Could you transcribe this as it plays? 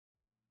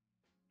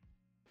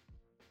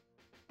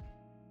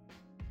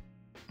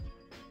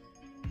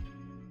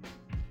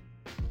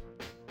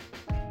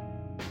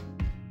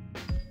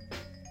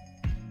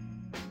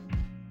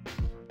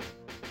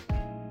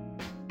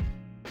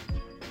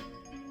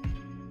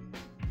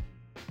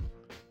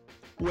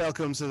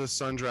Welcome to the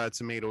Sun-Dried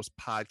Tomatoes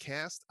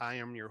podcast. I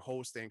am your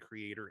host and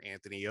creator,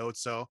 Anthony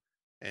Ozo.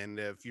 And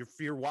if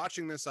you're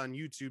watching this on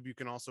YouTube, you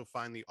can also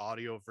find the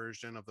audio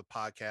version of the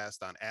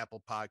podcast on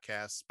Apple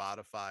Podcasts,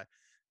 Spotify,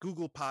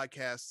 Google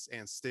Podcasts,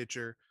 and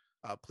Stitcher.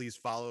 Please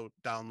follow,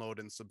 download,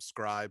 and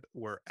subscribe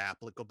where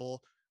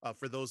applicable.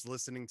 For those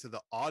listening to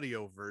the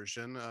audio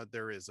version,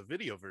 there is a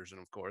video version,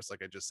 of course,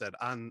 like I just said,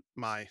 on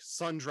my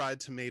Sun-Dried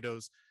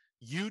Tomatoes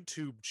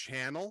YouTube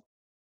channel.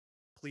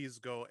 Please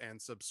go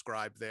and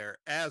subscribe there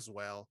as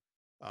well.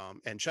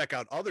 And check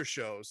out other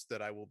shows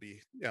that I will be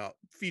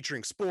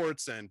featuring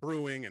sports and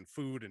brewing and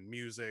food and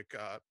music,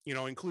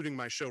 including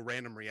my show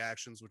Random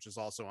Reactions, which is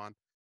also on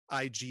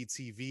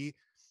IGTV,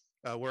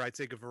 where I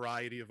take a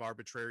variety of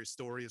arbitrary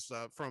stories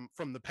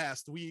from the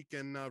past week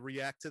and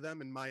react to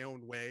them in my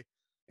own way,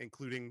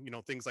 including,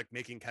 things like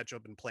making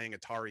ketchup and playing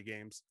Atari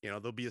games.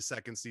 There'll be a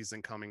second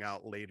season coming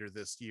out later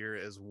this year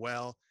as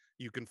well.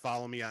 You can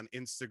follow me on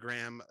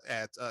Instagram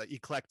at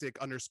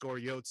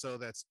eclectic_Yotzo.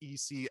 That's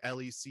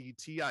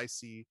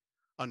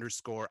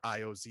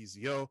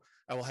ECLECTIC_IOZZO.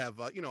 I will have,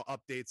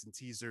 updates and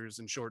teasers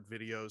and short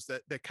videos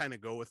that kind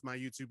of go with my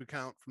YouTube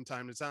account from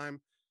time to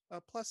time.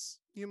 Plus,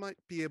 you might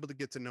be able to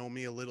get to know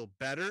me a little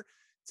better.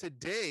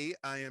 Today,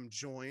 I am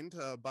joined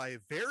by a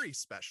very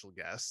special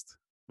guest.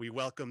 We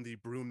welcome the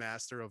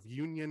brewmaster of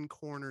Union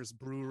Corners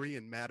Brewery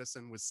in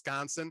Madison,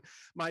 Wisconsin,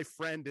 my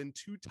friend and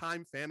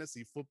two-time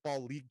fantasy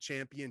football league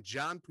champion,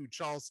 John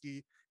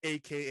Puchalski,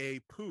 aka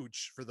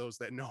Pooch, for those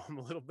that know him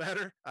a little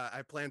better.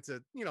 I plan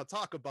to,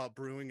 talk about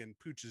brewing and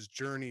Pooch's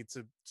journey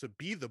to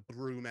be the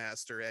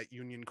brewmaster at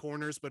Union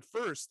Corners. But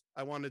first,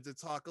 I wanted to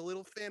talk a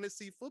little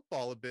fantasy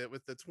football a bit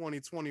with the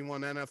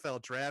 2021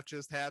 NFL draft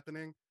just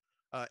happening.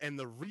 And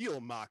the real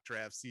mock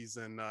draft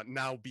season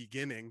now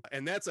beginning.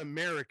 And that's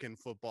American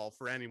football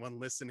for anyone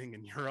listening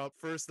in Europe.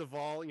 First of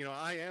all,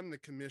 I am the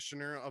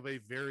commissioner of a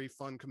very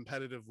fun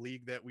competitive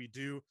league that we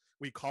do.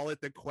 We call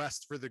it the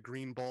Quest for the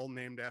Green Bowl,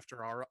 named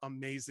after our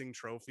amazing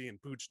trophy. And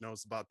Pooch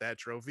knows about that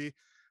trophy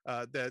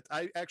that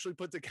I actually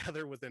put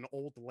together with an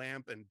old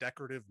lamp and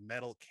decorative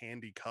metal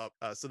candy cup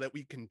so that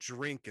we can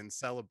drink and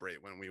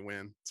celebrate when we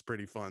win. It's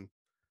pretty fun.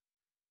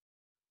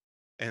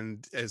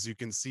 And as you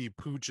can see,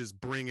 Pooch is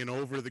bringing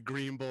over the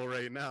Green Bowl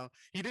right now.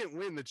 He didn't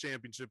win the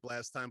championship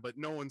last time, but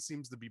no one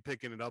seems to be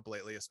picking it up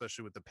lately,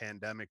 especially with the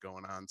pandemic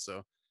going on.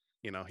 So,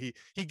 he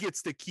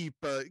gets to keep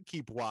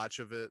watch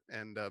of it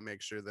and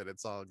make sure that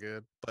it's all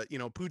good. But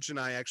Pooch and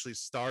I actually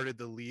started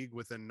the league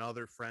with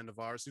another friend of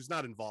ours who's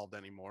not involved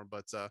anymore,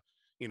 but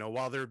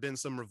while there have been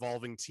some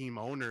revolving team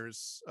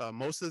owners,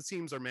 most of the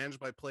teams are managed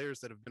by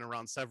players that have been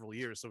around several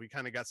years. So we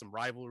kind of got some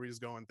rivalries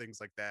going, things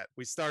like that.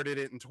 We started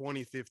it in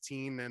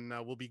 2015 and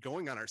we'll be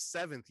going on our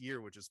 7th year,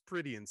 which is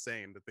pretty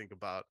insane to think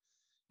about.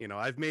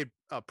 I've made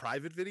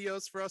private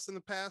videos for us in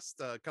the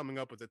past, coming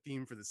up with a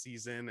theme for the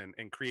season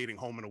and creating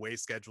home and away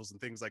schedules and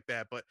things like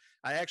that. But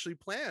I actually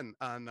plan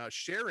on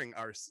sharing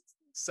our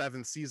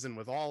 7th season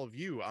with all of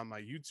you on my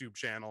YouTube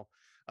channel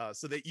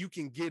so that you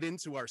can get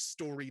into our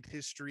storied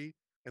history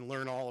and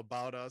learn all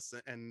about us.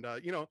 And,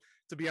 to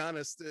be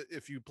honest,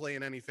 if you play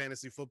in any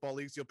fantasy football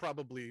leagues, you'll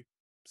probably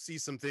see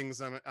some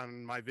things on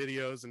my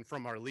videos and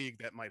from our league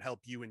that might help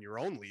you in your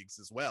own leagues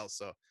as well.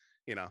 So,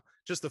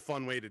 just a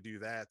fun way to do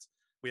that.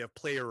 We have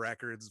player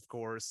records, of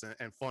course,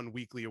 and fun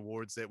weekly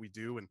awards that we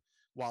do. And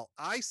while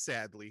I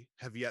sadly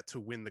have yet to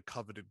win the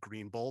coveted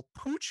Green Bowl,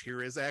 Pooch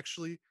here has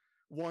actually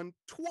won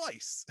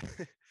twice.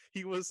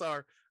 He was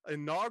our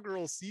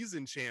inaugural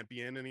season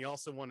champion, and he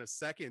also won a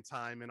second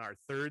time in our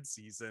 3rd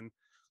season.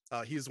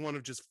 He's one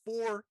of just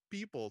 4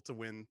 people to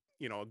win,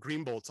 a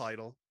Green Bowl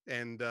title,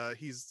 and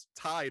he's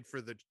tied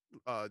for the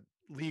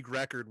league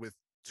record with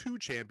 2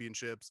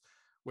 championships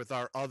with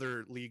our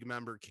other league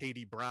member,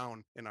 Katie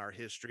Brown, in our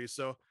history.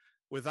 So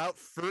without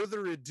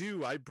further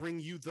ado, I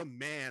bring you the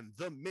man,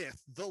 the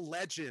myth, the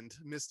legend,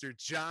 Mr.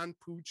 John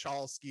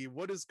Puchalski.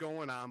 What is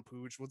going on,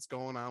 Pooch? What's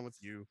going on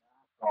with you?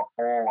 A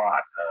whole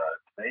lot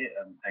today,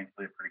 and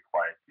thankfully a pretty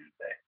quiet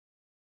Tuesday.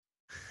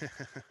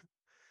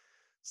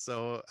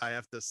 So I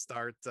have to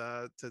start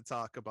to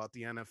talk about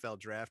the NFL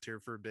draft here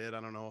for a bit.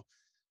 I don't know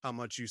how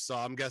much you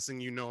saw. I'm guessing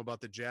you know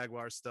about the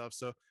Jaguar stuff.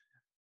 So,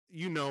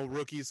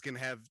 rookies can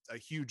have a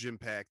huge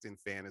impact in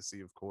fantasy,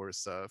 of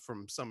course,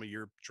 from some of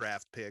your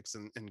draft picks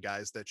and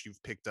guys that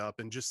you've picked up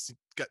and just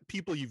got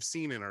people you've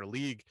seen in our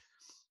league,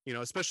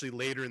 especially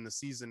later in the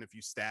season if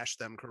you stash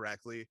them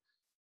correctly.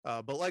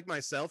 But like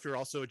myself, you're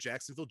also a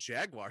Jacksonville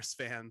Jaguars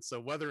fan. So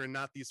whether or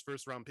not these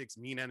first round picks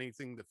mean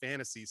anything to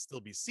fantasy is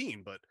still be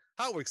seen. But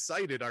how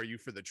excited are you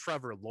for the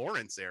Trevor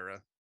Lawrence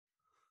era?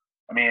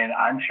 I mean,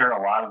 I'm sure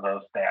a lot of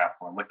those staff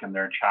were licking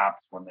their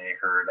chops when they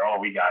heard, "Oh,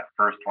 we got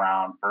first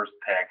round, first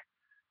pick."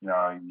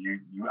 You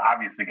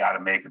obviously got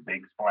to make a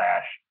big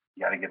splash.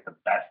 You got to get the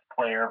best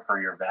player for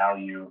your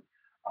value.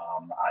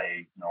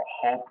 I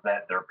hope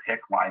that their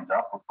pick lines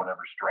up with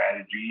whatever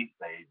strategy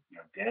they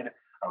did.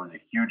 I was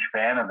a huge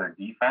fan of their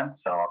defense,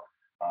 so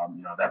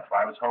that's what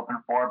I was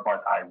hoping for.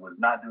 But I was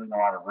not doing a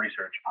lot of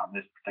research on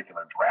this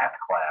particular draft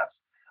class,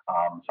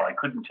 so I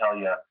couldn't tell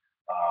you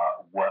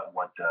what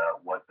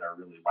they're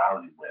really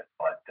lousy with.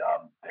 But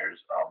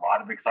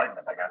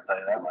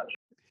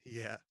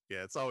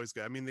That's always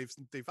good. I mean,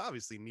 they've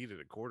obviously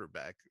needed a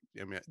quarterback.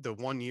 I mean, the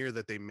one year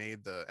that they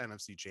made the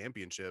NFC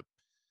Championship,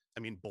 I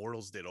mean,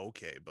 Bortles did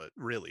okay, but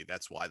really,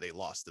 that's why they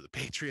lost to the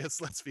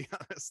Patriots. Let's be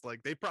honest.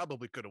 Like, they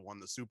probably could have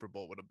won the Super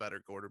Bowl with a better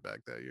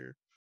quarterback that year.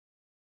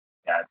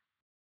 Yeah,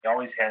 they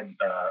always had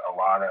a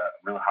lot of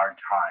really hard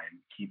time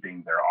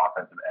keeping their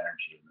offensive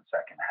energy in the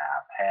second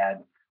half.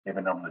 Had they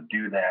been able to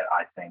do that,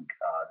 I think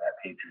that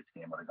Patriots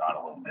game would have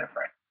gone a little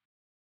different.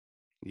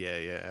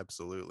 Yeah,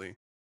 absolutely.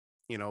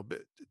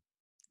 But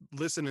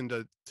listening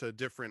to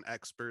different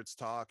experts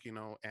talk,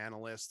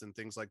 analysts and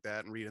things like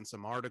that, and reading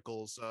some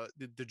articles,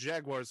 the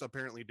Jaguars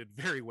apparently did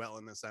very well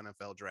in this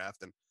NFL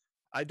draft, and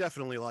I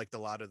definitely liked a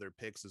lot of their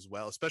picks as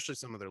well, especially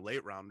some of their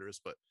late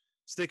rounders. But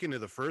sticking to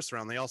the first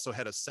round, they also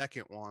had a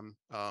second one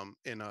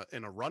in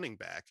a running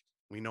back.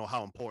 We know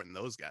how important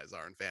those guys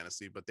are in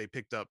fantasy, but they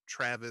picked up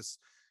Travis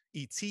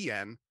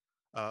Etienne,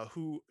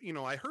 who,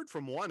 I heard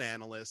from one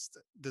analyst,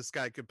 this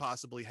guy could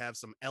possibly have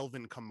some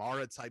Elvin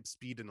Kamara type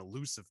speed and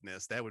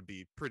elusiveness. That would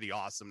be pretty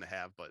awesome to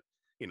have, but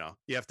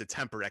you have to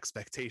temper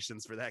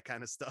expectations for that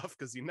kind of stuff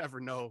because you never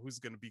know who's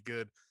going to be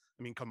good.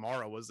 I mean,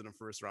 Kamara wasn't a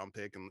first round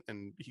pick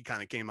and he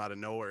kind of came out of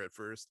nowhere at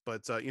first,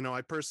 but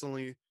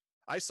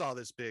I saw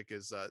this pick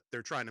as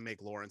they're trying to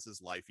make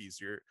Lawrence's life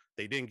easier.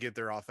 They didn't get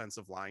their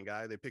offensive line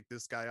guy. They picked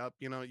this guy up,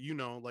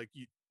 like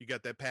you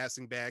got that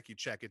passing back, you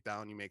check it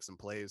down, you make some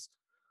plays.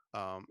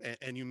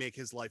 And you make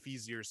his life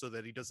easier so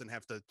that he doesn't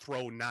have to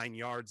throw 9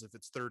 yards if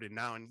it's 3rd and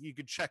now, and he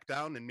could check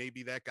down and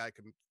maybe that guy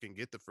can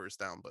get the first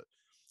down. But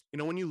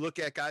when you look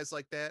at guys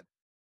like that,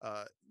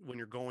 when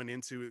you're going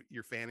into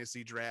your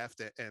fantasy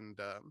draft and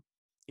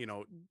you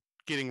know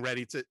getting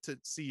ready to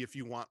see if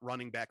you want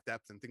running back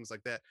depth and things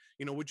like that,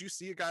 would you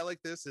see a guy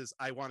like this as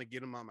I want to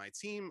get him on my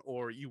team,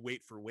 or you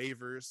wait for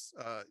waivers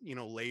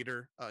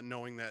later,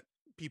 knowing that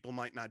people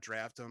might not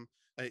draft him?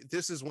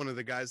 This is one of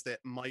the guys that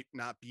might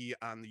not be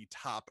on the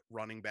top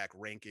running back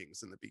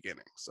rankings in the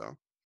beginning. So,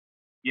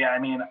 yeah, I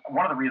mean,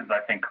 one of the reasons I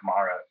think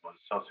Kamara was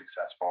so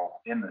successful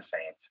in the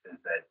Saints is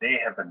that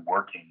they have been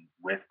working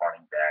with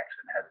running backs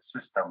and had a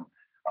system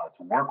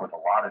to work with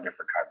a lot of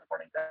different kinds of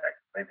running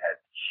backs. They've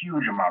had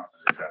huge amounts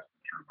of success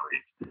with Drew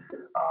Brees.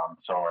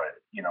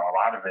 A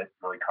lot of it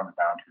really comes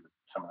down to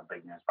some of the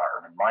big news about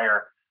Urban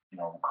Meyer,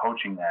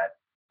 coaching that.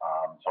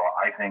 So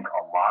I think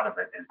a lot of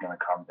it is going to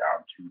come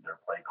down to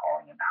their play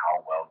calling and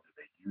how well do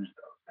they use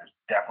those. There's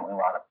definitely a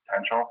lot of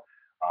potential,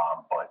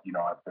 but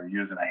if they're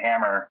using a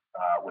hammer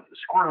with the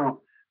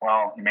screw,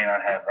 well, you may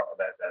not have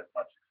that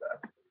much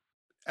success.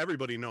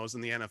 Everybody knows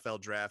in the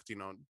NFL draft,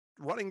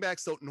 running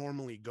backs don't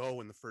normally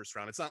go in the first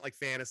round. It's not like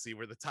fantasy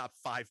where the top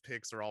 5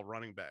 picks are all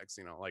running backs.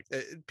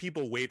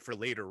 People wait for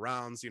later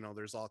rounds.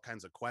 There's all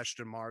kinds of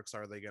question marks.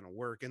 Are they going to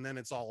work? And then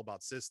it's all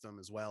about system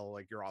as well,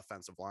 like your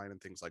offensive line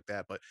and things like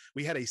that. But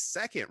we had a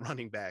second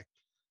running back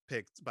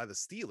picked by the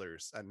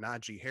Steelers,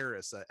 Najee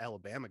Harris, an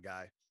Alabama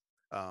guy.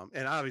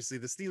 And obviously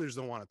the Steelers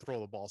don't want to throw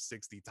the ball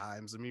 60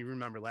 times. I mean,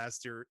 remember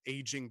last year,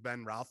 aging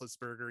Ben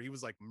Roethlisberger, he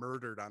was like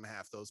murdered on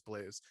half those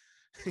plays.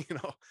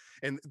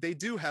 And they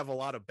do have a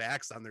lot of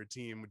backs on their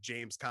team with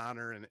James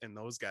Conner and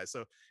those guys.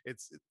 So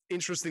it's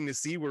interesting to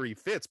see where he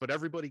fits, but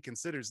everybody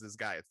considers this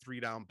guy a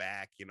 3-down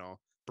back,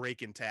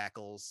 breaking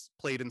tackles,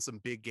 played in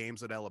some big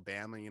games at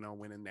Alabama,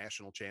 winning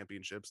national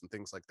championships and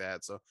things like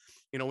that. So,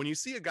 when you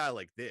see a guy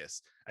like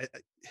this,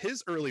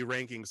 his early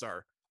rankings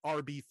are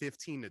RB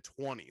 15 to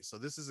 20. So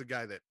this is a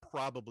guy that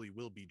probably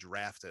will be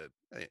drafted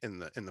in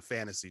the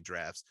fantasy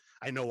drafts.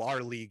 I know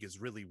our league is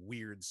really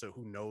weird, so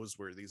who knows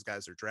where these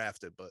guys are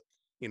drafted, but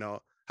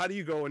how do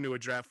you go into a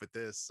draft with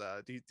this?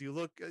 Do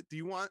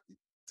you want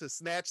to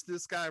snatch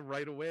this guy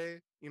right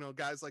away?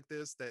 Guys like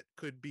this that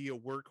could be a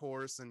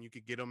workhorse and you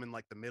could get him in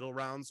like the middle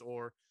rounds,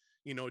 or,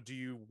 do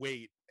you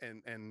wait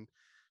and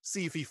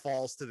see if he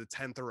falls to the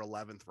 10th or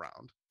 11th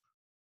round?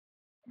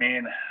 I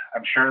mean,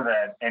 I'm sure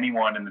that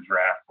anyone in the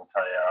draft will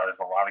tell you there's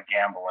a lot of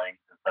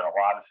gambling. There's been a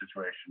lot of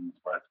situations,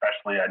 but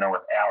especially I know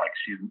with Alex,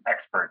 she's an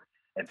expert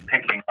at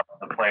picking up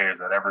the players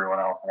that everyone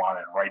else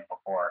wanted right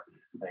before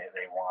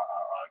they want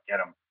get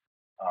them.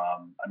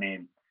 I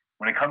mean,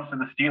 when it comes to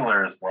the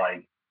Steelers,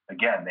 like,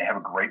 again, they have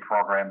a great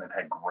program. They've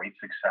had great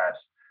success.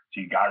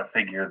 So you got to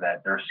figure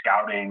that their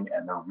scouting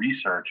and their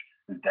research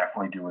is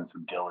definitely doing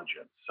some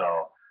diligence.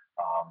 So,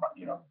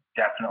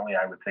 definitely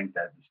I would think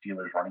that the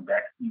Steelers running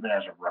back, even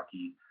as a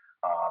rookie,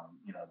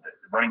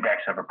 the running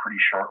backs have a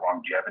pretty short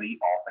longevity,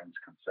 all things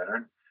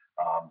considered.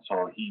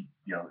 So he,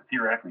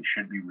 theoretically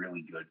should be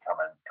really good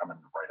coming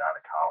right out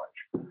of college.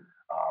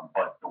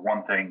 But the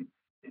one thing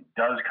it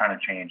does kind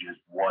of change is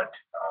what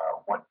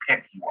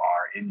pick you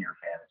are in your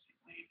fantasy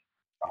league.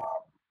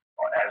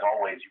 As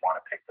always, you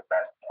want to pick the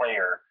best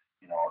player,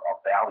 of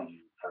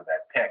value for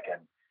that pick.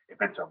 And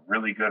if it's a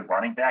really good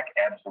running back,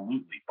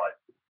 absolutely. But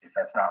if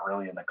that's not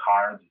really in the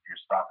cards, if you're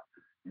stuck,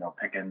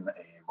 picking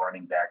a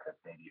running back that's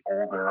maybe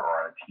older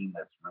or on a team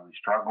that's really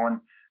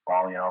struggling,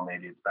 well,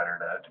 maybe it's better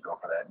to go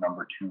for that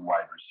number 2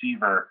 wide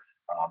receiver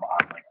on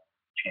like a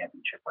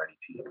championship ready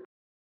team.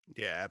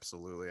 Yeah,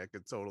 absolutely. I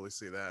could totally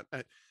see that.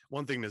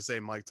 One thing to say,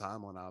 Mike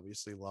Tomlin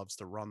obviously loves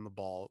to run the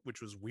ball,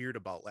 which was weird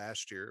about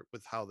last year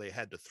with how they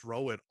had to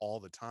throw it all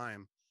the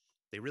time.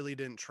 They really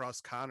didn't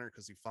trust Connor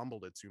because he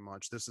fumbled it too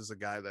much. This is a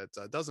guy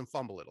that doesn't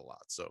fumble it a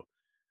lot. So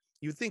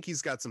you think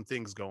he's got some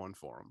things going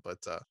for him, but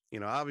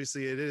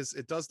obviously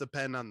it does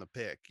depend on the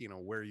pick,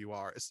 where you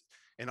are.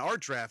 And our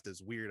draft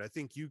is weird. I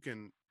think you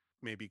can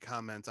maybe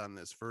comment on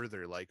this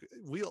further. Like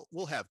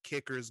we'll have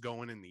kickers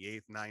going in the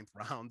 8th,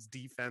 9th rounds,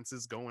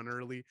 defenses going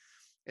early.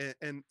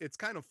 And it's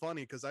kind of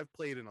funny because I've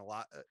played in a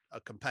lot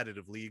of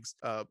competitive leagues,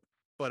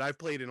 but I've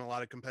played in a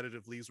lot of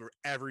competitive leagues where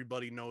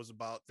everybody knows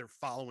about, they're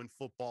following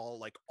football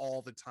like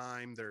all the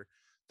time. They're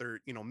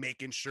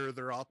making sure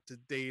they're up to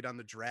date on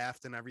the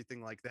draft and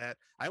everything like that.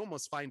 I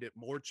almost find it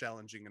more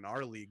challenging in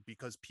our league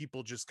because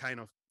people just kind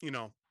of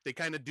they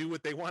kind of do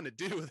what they want to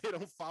do. They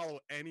don't follow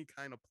any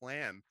kind of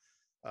plan.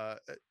 uh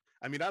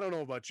I mean, I don't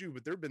know about you,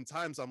 but there have been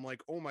times I'm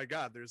like, oh my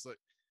god, there's like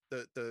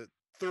the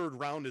third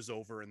round is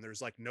over and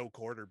there's like no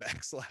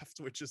quarterbacks left,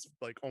 which is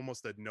like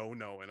almost a no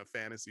in a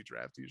fantasy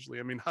draft usually.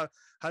 I mean,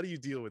 how do you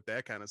deal with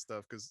that kind of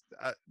stuff? Because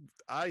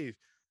I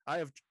I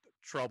have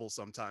trouble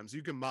sometimes.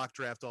 You can mock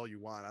draft all you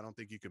want. I don't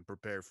think you can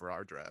prepare for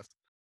our draft.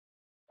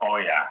 Oh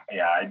yeah,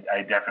 yeah.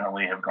 I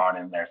definitely have gone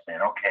in there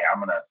saying, okay, I'm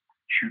gonna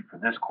shoot for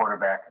this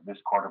quarterback and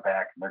this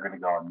quarterback, and they're gonna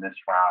go in this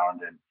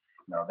round, and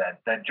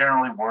that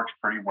generally works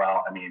pretty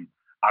well. I mean,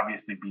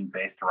 obviously being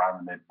based around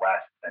the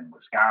Midwest and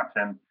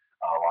Wisconsin,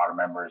 a lot of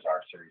members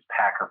are serious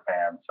Packer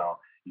fans, so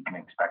you can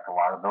expect a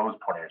lot of those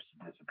players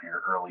to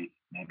disappear early,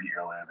 maybe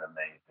earlier than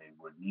they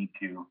would need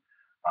to.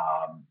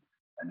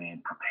 I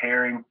mean,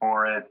 preparing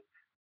for it,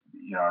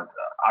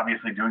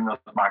 obviously doing those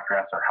mock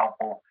drafts are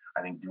helpful.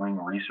 I think doing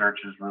research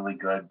is really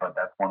good, but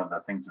that's one of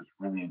the things that's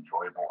really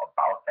enjoyable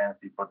about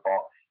fantasy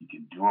football. You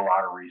can do a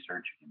lot of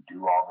research, you can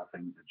do all the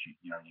things that you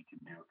can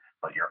do,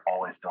 but you're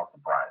always still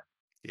surprised.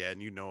 Yeah,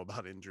 and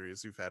about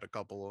injuries. You've had a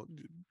couple of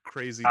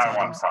crazy I don't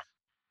want times. to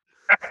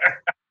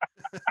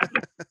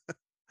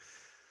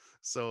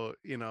So,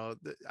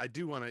 I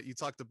do want to, you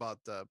talked about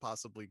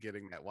possibly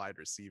getting that wide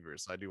receiver.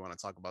 So I do want to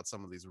talk about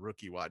some of these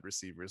rookie wide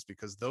receivers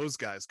because those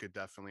guys could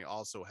definitely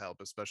also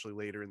help, especially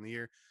later in the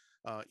year.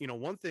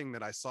 One thing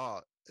that I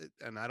saw,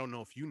 and I don't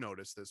know if you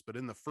noticed this, but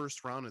in the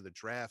first round of the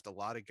draft, a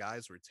lot of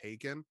guys were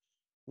taken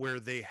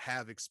where they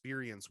have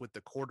experience with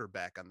the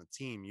quarterback on the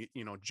team.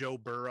 Joe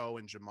Burrow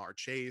and Jamar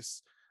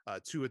Chase,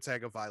 Tua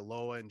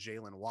Tagovailoa and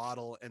Jalen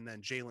Waddle, and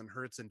then Jalen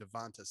Hurts and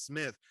Devonta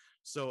Smith.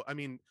 So, I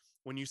mean,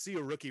 when you see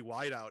a rookie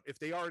wideout, if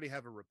they already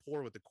have a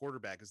rapport with the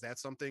quarterback, is that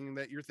something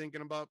that you're thinking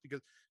about?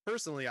 Because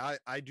personally,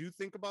 I do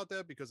think about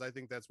that because I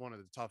think that's one of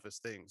the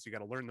toughest things. You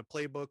got to learn the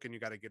playbook and you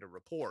got to get a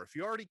rapport. If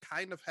you already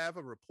kind of have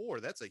a rapport,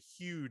 that's a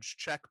huge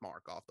check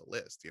mark off the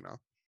list.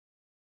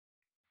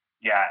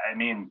 Yeah, I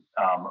mean,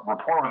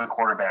 rapport with a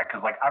quarterback,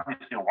 because like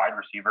obviously a wide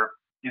receiver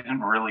isn't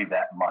really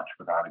that much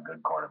without a good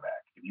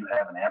quarterback. If you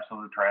have an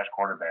absolute trash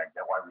quarterback,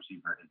 that wide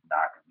receiver is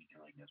not going to be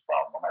doing as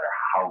well, no matter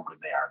how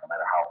good they are, no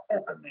matter how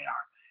open they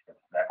are. If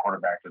that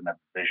quarterback doesn't have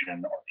the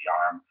vision or the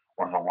arm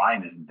or the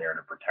line isn't there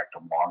to protect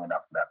them long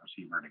enough for that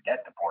receiver to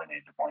get to point A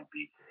to point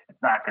B,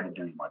 it's not going to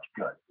do you much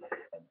good.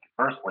 And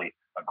conversely,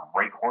 a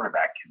great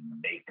quarterback can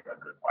make a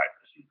good wide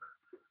receiver.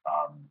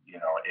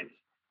 It's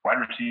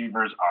wide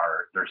receivers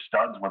are they're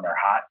studs when they're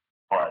hot,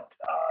 but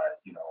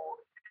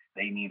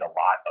they need a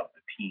lot of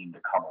the team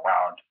to come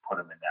around to put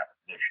them in that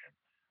position.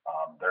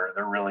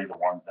 They're really the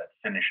ones that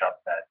finish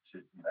up that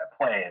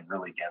play and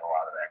really get a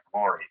lot of that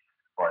glory.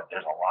 But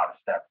there's a lot of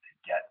steps to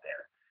get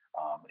there.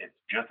 It's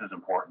just as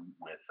important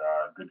with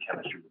good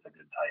chemistry with a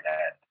good tight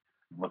end.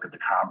 Look at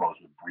the combos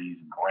with Breeze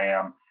and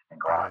Graham and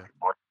Oh Gronk yeah. and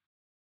Bush.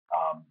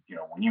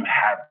 When you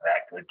have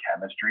that good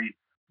chemistry,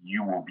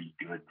 you will be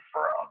good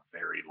for a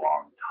very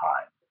long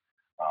time.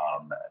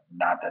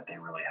 Not that they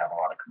really have a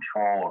lot of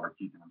control over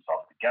keeping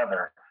themselves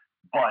together,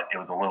 but it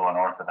was a little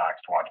unorthodox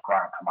to watch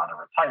Gronk come out of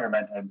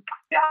retirement and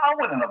yeah, I'll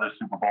win another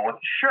Super Bowl with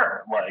you.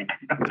 Sure. Like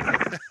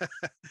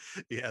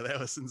Yeah, that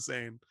was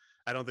insane.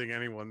 I don't think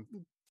anyone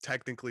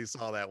technically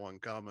saw that one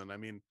coming. I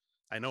mean,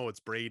 I know it's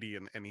Brady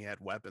and he had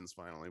weapons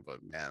finally,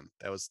 but man,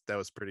 that was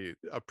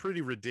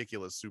pretty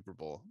ridiculous Super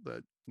Bowl.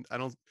 That I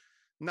don't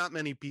not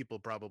many people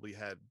probably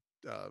had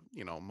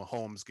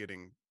Mahomes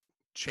getting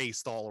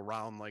chased all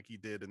around like he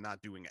did and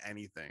not doing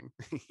anything.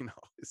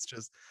 It's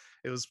just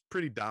it was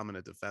pretty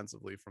dominant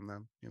defensively from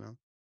them.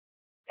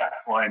 yeah,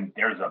 well, and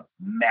there's a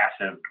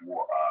massive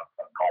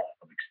gulf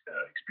of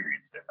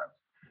experience difference.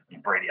 I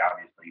mean, Brady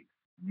obviously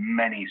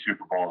many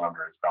Super Bowls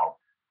under his belt.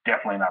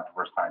 Definitely not the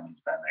first time he's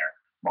been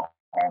there.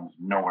 Mahomes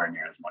nowhere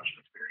near as much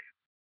experience.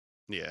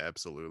 Yeah,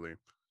 absolutely.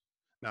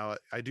 Now,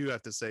 I do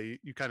have to say,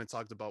 you kind of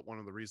talked about one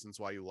of the reasons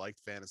why you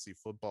liked fantasy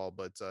football,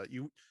 but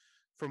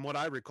from what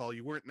I recall,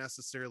 you weren't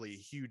necessarily a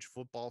huge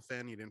football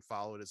fan. You didn't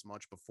follow it as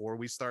much before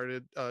we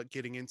started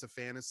getting into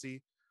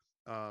fantasy.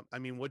 I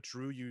mean, what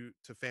drew you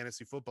to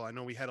fantasy football? I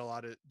know we had a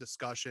lot of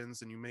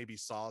discussions, and you maybe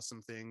saw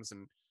some things,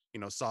 and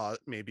saw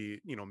maybe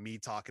me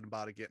talking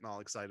about it, getting all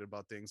excited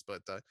about things.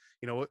 But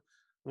what?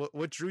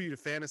 What drew you to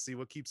fantasy?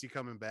 What keeps you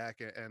coming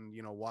back? And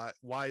you know,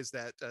 why is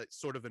that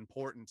sort of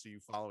important to you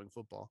following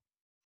football?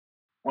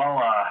 Well,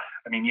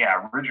 I mean,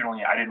 yeah,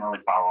 originally I didn't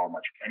really follow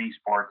much any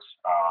sports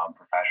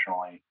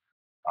professionally.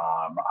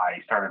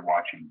 I started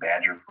watching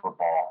Badger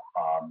football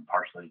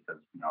partially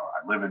because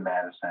I live in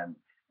Madison,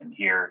 and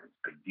here it's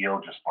a big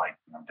deal, just like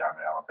down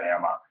in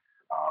Alabama.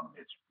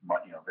 It's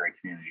very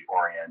community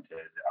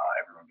oriented.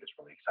 Everyone gets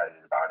really excited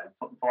about it.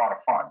 It's a lot of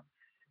fun,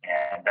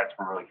 and that's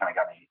what really kind of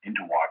got me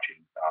into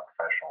watching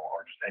professional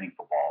or just any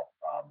football.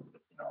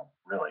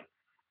 Really,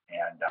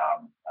 and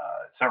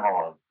several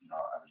of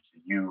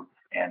obviously you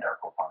and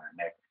our co-founder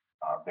Nick,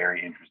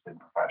 very interested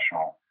in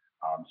professional.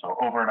 So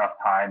over enough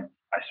time,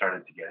 I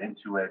started to get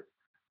into it,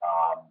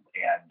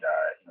 and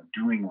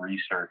doing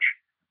research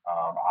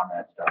on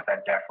that stuff.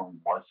 That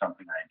definitely was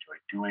something I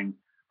enjoyed doing.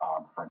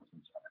 For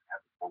instance,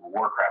 as a World of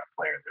Warcraft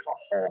player, there's a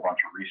whole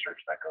bunch of research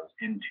that goes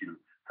into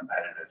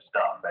competitive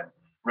stuff, and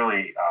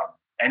really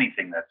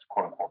anything that's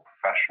quote unquote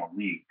professional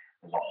league.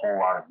 There's a whole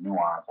lot of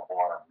nuance, a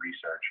whole lot of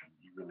research, and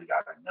you really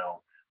got to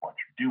know what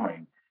you're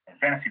doing. And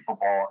fantasy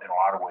football, in a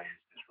lot of ways,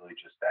 is really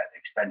just that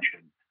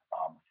extension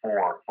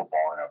for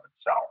football in and of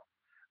itself.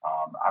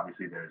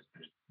 Obviously, there's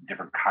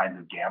different kinds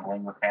of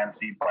gambling with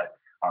fantasy, but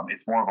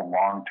it's more of a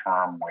long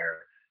term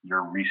where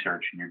your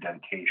research and your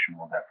dedication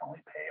will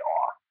definitely pay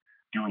off.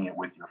 Doing it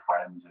with your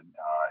friends and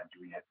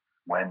doing it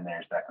when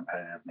there's that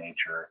competitive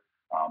nature,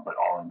 but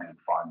all in good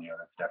fun.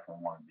 That's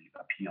definitely one of the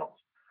appeals.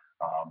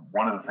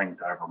 One of the things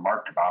that I've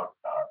remarked about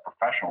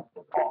professional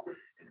football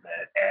is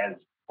that as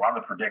a lot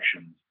of the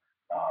predictions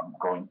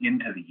going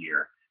into the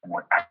year and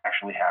what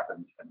actually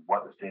happens and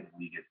what the state of the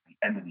league is at the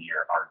end of the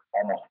year are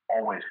almost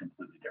always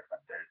completely different.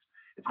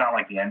 It's not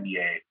like the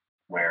NBA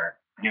where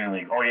beginning of the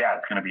league, oh yeah,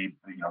 it's going to be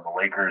the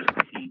Lakers and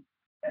the Heat,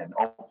 and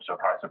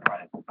surprise,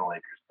 surprise, the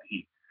Lakers and the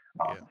Heat.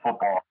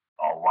 Football,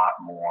 a lot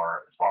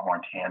more. It's a lot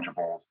more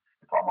intangibles.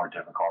 It's a lot more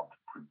difficult to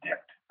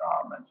predict,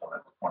 and so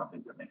that's one of the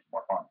things that makes it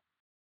more fun.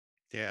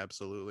 Yeah,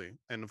 absolutely.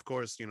 And of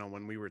course,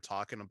 when we were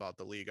talking about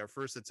the league, our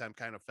first attempt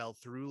kind of fell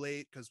through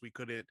late because we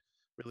couldn't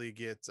really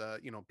get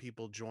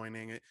people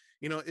joining it.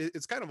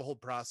 It's kind of a whole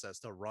process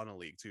to run a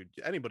league too.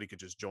 Anybody could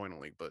just join a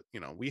league, but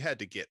we had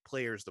to get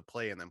players to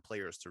play and then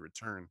players to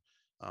return,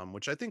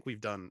 which I think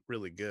we've done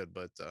really good.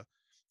 But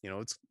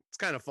it's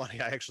kind of funny.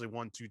 I actually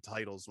won 2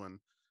 titles when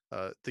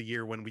the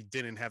year when we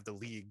didn't have the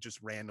league, just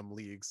random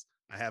leagues.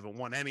 I haven't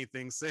won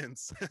anything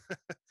since.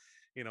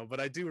 But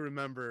I do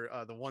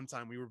remember the one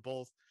time we were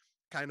both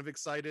kind of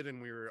excited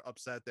and we were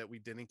upset that we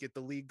didn't get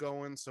the league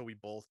going, so we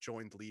both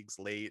joined leagues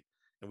late,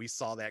 and we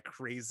saw that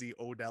crazy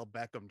Odell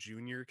Beckham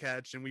Jr.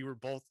 catch, and we were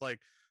both like,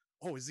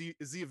 oh, is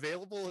he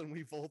available? And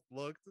we both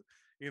looked.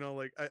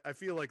 Like I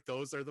feel like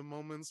those are the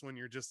moments when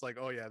you're just like,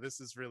 oh yeah, this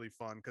is really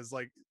fun, because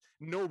like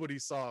nobody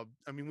saw.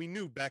 I mean, we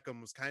knew Beckham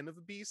was kind of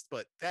a beast,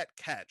 but that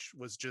catch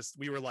was just,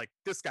 we were like,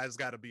 this guy's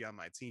got to be on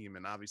my team.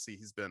 And obviously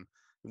he's been,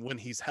 when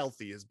he's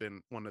healthy, has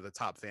been one of the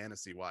top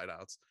fantasy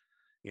wideouts.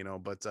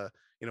 But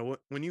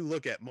when you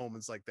look at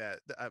moments like that,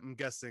 I'm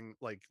guessing,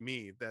 like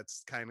me,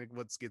 that's kind of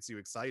what gets you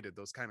excited,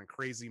 those kind of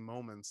crazy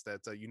moments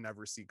that you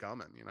never see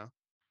coming.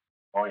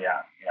 Oh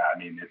yeah, yeah. I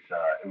mean,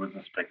 it was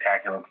a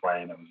spectacular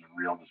play, and it was a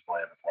real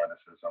display of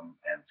athleticism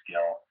and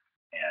skill.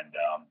 And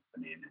I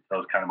mean, it's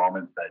those kind of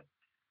moments that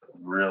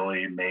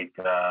really make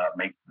the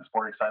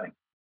sport exciting.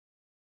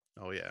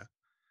 Oh yeah.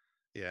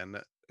 Yeah,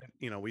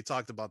 and we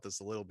talked about this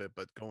a little bit,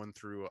 but going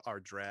through our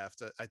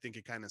draft, I think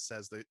it kind of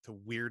says the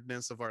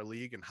weirdness of our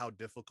league and how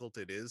difficult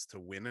it is to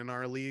win in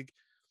our league.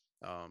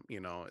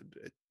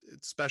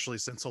 Especially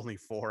since only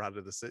 4 out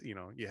of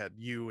you had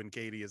you and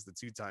Katie as the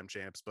 2-time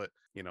champs, but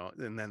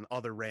and then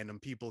other random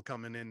people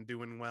coming in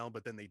doing well,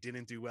 but then they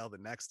didn't do well the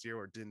next year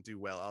or didn't do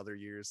well other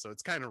years. So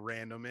it's kind of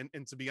random.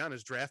 And to be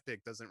honest, draft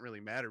pick doesn't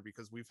really matter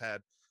because we've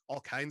had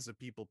all kinds of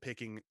people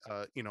picking,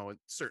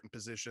 certain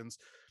positions.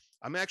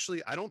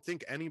 I don't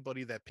think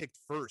anybody that picked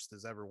first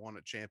has ever won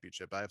a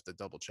championship. I have to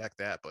double check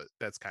that, but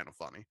that's kind of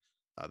funny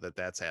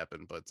that's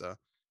happened. But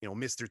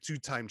Mr.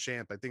 2-time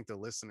champ, I think the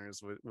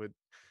listeners would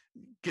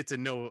get to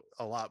know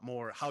a lot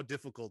more how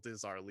difficult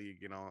is our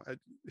league.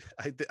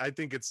 I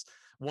think it's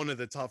one of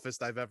the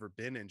toughest I've ever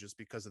been in, just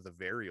because of the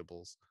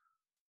variables.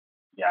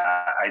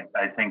 Yeah,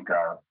 I think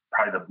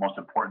probably the most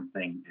important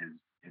thing is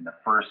in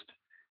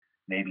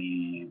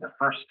maybe the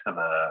first to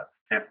the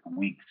 5th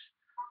weeks,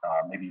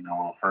 maybe even a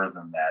little further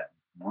than that,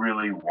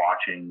 really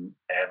watching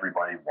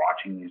everybody,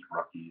 watching these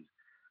rookies,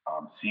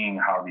 seeing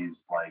how these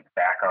like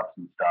backups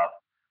and stuff,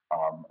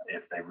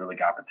 if they really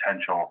got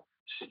potential,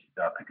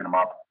 picking them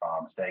up,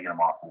 staggering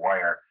them off the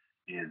wire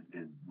is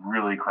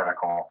really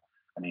critical.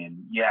 I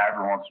mean, yeah,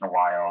 every once in a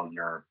while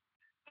your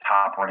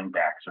top running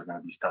backs are going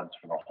to be studs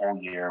for the whole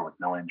year with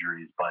no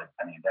injuries, but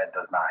I mean that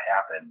does not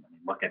happen. I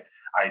mean, look at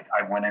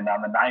I went in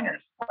on the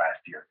Niners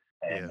last year,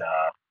 and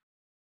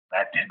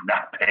that did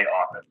not pay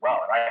off as well.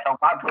 And I held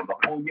on to him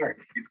the whole year.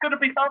 He's going to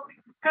be healthy.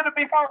 He's going to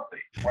be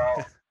healthy.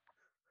 Well,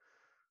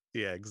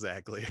 yeah,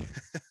 exactly.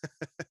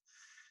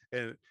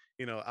 And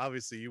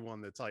Obviously you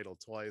won the title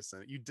twice,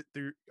 and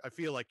I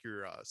feel like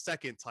your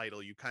second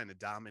title you kind of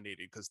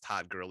dominated because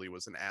Todd Gurley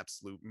was an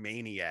absolute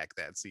maniac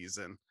that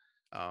season.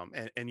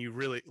 And you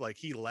really like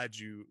he led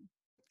you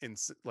in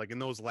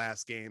those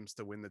last games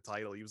to win the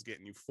title. He was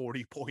getting you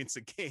 40 points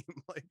a game.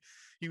 Like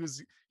he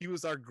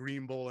was our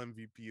Green Bowl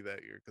MVP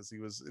that year because he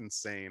was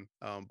insane.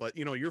 But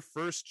your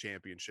first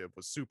championship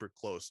was super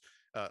close.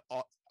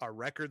 Our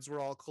records were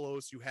all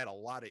close. You had a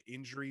lot of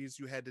injuries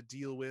you had to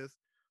deal with.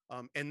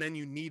 And then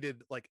you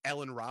needed like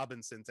Allen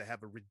Robinson to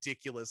have a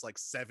ridiculous like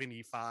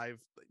 75,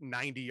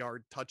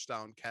 90-yard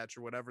touchdown catch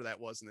or whatever that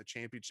was in the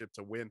championship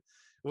to win.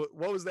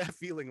 What was that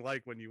feeling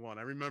like when you won?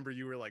 I remember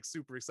you were like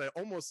super excited,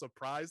 almost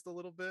surprised a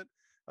little bit,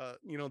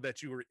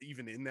 that you were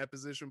even in that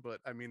position. But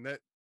I mean,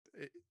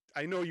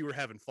 I know you were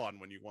having fun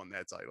when you won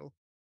that title.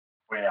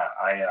 Well, yeah,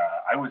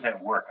 I was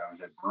at work. I was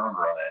at Bruin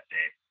Grow that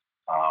day.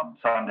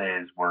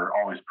 Sundays were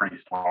always pretty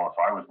slow,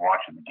 so I was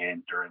watching the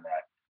game during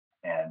that.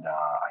 And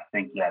I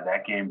think, yeah,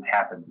 that game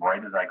happened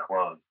right as I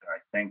closed. And I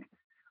think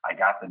I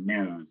got the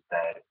news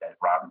that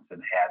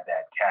Robinson had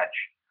that catch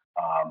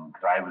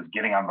because I was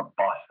getting on the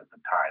bus at the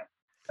time.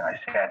 And I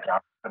sat down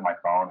at my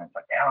phone, and it's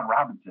like, Allen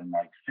Robinson,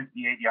 like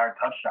 58-yard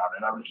touchdown.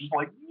 And I was just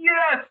like,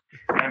 yes!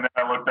 And then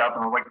I looked up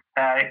and I was like,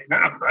 hey.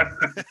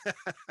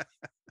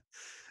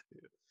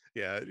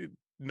 Yeah,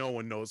 no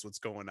one knows what's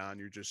going on.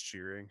 You're just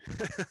cheering.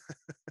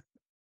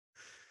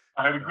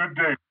 I had a good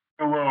day.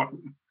 Hello.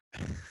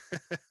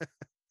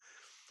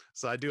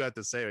 So I do have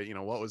to say,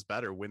 what was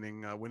better,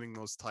 winning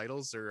those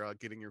titles or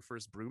getting your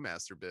first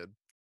Brewmaster bid?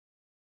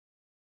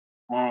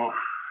 Ooh,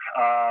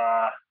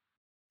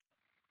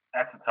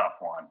 that's a tough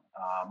one.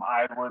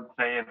 I would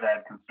say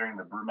that considering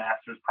the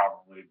Brewmaster is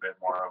probably a bit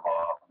more of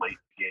a late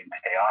game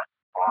payoff,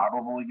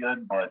 probably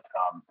good, but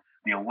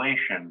the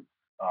elation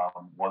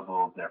was a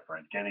little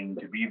different. Getting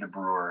to be the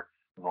brewer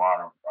was a lot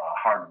of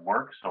hard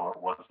work, so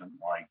it wasn't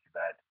like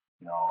that,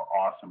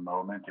 awesome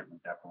moment. It was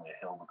definitely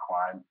a hill to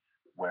climb.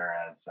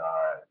 Whereas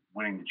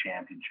winning the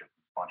championship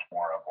is much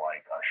more of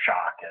like a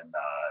shock and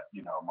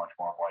much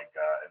more of like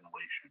an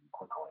elation,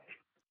 quick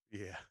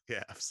elation.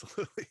 Yeah,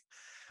 absolutely.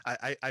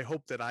 I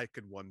hope that I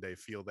could one day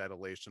feel that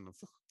elation of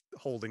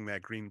holding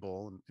that green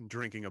bowl and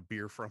drinking a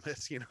beer from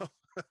it,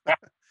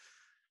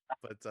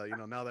 But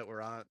now that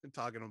we're on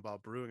talking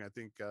about brewing, I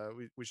think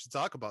we should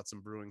talk about some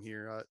brewing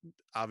here.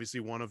 Obviously,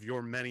 one of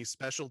your many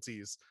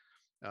specialties.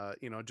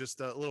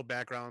 Just a little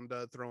background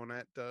thrown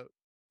at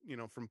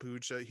from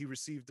Pooch. He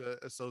received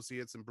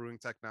associates in brewing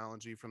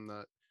technology from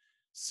the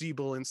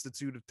Siebel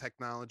Institute of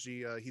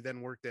Technology. He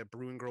then worked at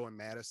Brew and Grow in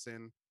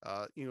Madison.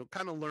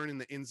 Kind of learning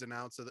the ins and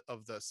outs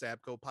of the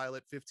Sabco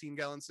Pilot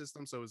 15-gallon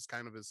system. So it was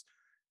kind of his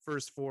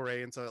first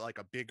foray into like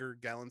a bigger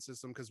gallon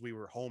system because we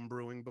were home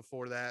brewing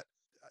before that.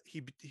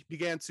 He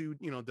began to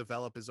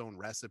develop his own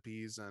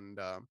recipes and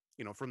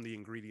from the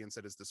ingredients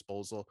at his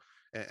disposal.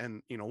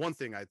 And one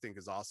thing I think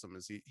is awesome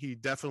is he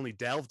definitely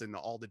delved into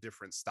all the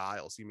different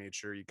styles. He made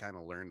sure he kind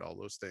of learned all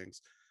those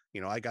things.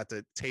 I got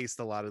to taste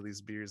a lot of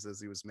these beers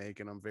as he was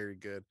making them. Very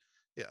good.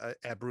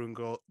 At Brew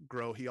and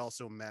Grow, he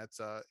also met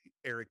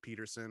Eric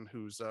Peterson,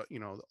 who's the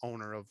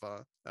owner of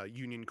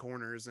Union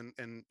Corners,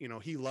 and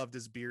he loved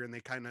his beer, and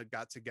they kind of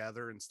got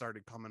together and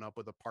started coming up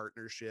with a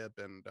partnership.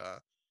 And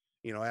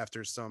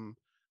after some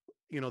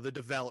the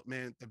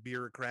development, the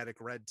bureaucratic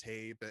red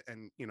tape,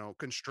 and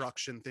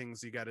construction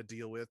things you got to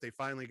deal with, they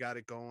finally got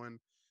it going.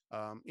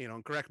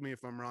 And correct me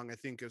if I'm wrong, I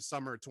think it was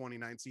summer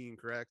 2019,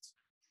 correct?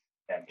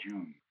 Yeah,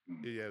 June.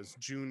 Yeah, it was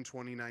June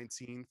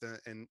 2019,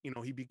 and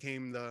he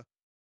became the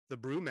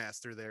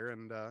brewmaster there,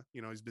 and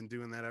he's been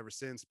doing that ever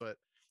since. But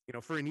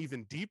for an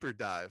even deeper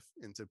dive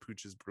into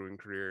Pooch's brewing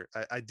career,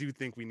 I do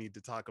think we need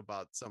to talk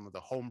about some of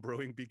the home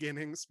brewing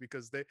beginnings,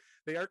 because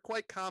they are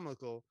quite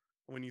comical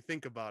when you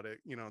think about it.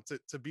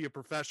 To be a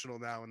professional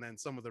now, and then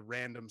some of the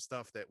random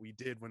stuff that we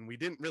did when we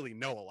didn't really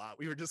know a lot.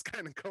 We were just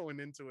kind of going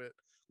into it,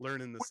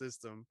 learning the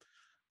system.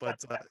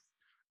 But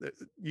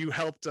you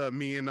helped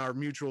me and our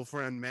mutual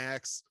friend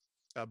Max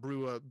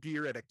brew a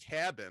beer at a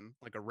cabin,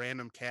 like a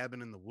random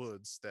cabin in the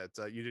woods that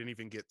you didn't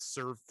even get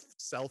served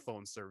cell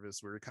phone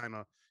service. We were kind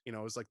of, it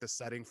was like the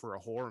setting for a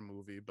horror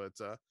movie. But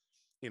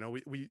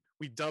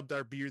we dubbed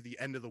our beer the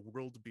End of the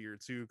World beer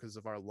too, because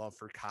of our love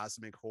for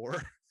cosmic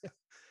horror.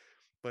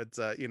 But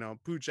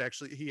Pooch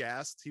actually,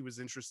 he was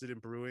interested in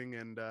brewing,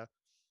 and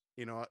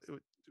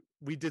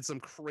we did some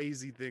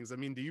crazy things. I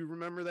mean, do you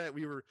remember that?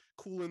 We were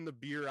cooling the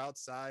beer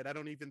outside. I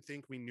don't even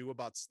think we knew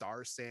about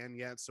Star San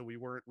yet, so we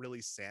weren't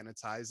really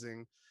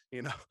sanitizing.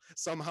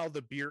 Somehow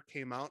the beer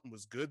came out and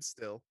was good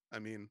still. I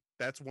mean,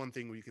 that's one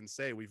thing we can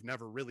say. We've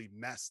never really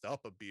messed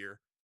up a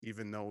beer,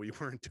 even though we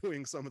weren't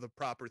doing some of the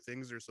proper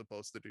things you're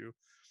supposed to do.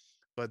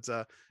 But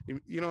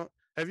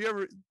have you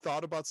ever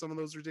thought about some of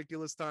those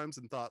ridiculous times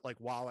and thought like,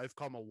 wow, I've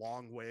come a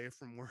long way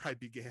from where I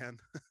began?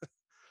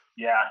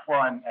 Yeah,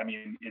 well, and I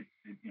mean, it's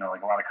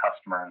like a lot of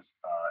customers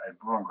at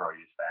Brew and Grow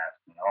used to ask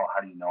me, "Oh,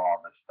 how do you know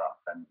all this stuff?"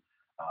 And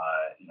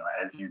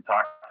as you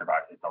talked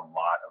about, it's a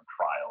lot of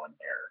trial and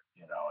error.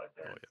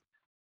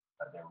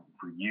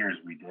 For years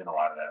we did a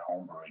lot of that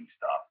home brewing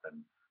stuff,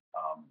 and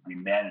we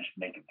managed to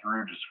make it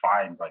through just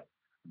fine. But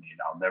I mean,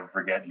 I'll never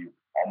forget you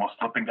almost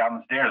slipping down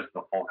the stairs,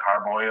 the full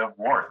carboy of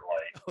Ward.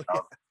 Like,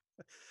 Oh,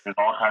 yeah. there's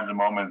all kinds of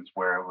moments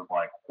where it was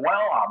like,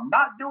 well, I'm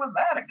not doing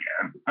that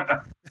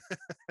again.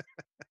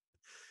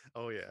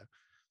 Oh yeah.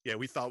 Yeah,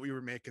 we thought we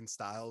were making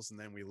styles and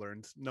then we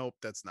learned, nope,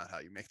 that's not how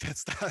you make that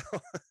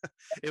style.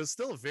 It was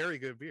still a very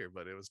good beer,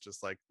 but it was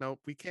just like, nope,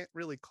 we can't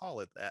really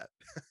call it that.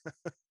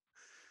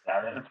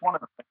 Yeah, it's one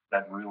of the things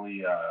that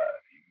really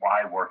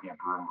why working at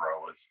Brew and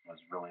Grow was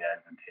really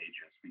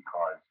advantageous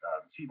because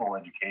the Seabowl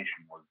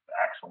education was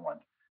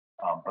excellent,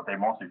 but they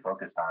mostly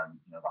focused on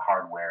the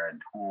hardware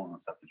and tools and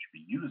stuff that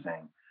you'd be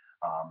using.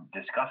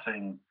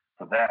 Discussing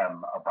for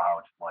them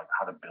about like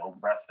how to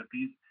build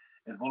recipes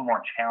is a little more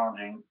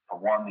challenging. For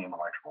one, the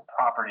intellectual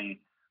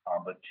property,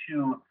 but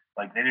two,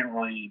 like they didn't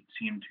really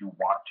seem to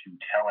want to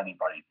tell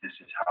anybody this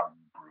is how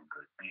you brew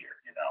good beer.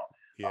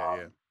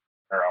 Yeah, yeah.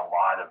 There are a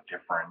lot of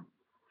different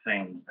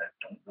things that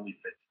don't really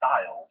fit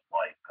styles,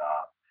 like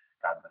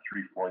God, the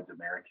Three Floyds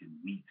American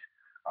Wheat.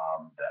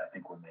 That I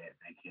think when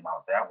they came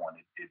out with that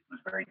one, it was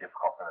very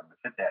difficult for them to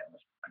fit that in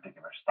this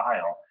particular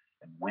style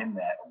and win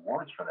that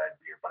awards for that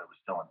beer, but it was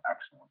still an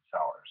excellent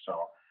seller.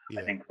 So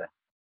I Yeah. think that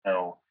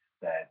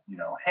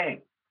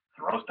hey,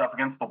 throw stuff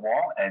against the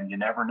wall, and you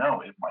never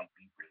know, it might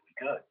be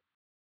really good.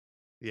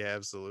 Yeah,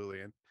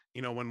 absolutely. And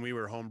when we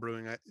were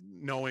homebrewing,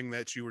 knowing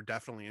that you were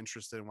definitely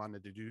interested and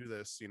wanted to do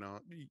this,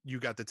 you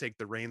got to take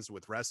the reins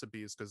with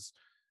recipes because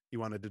you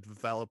wanted to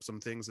develop some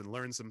things and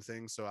learn some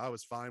things. So I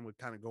was fine with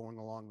kind of going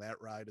along that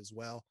ride as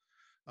well.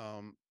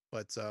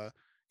 But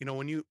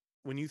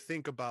when you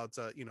think about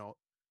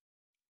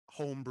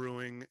home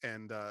brewing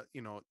and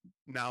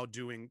now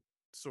doing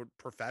sort of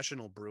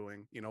professional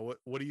brewing,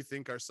 what do you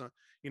think are some,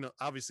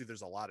 obviously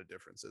there's a lot of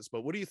differences,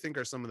 but what do you think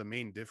are some of the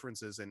main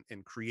differences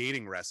in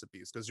creating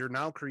recipes, because you're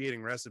now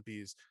creating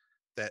recipes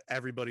that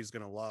everybody's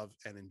going to love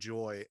and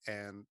enjoy,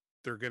 and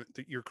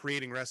you're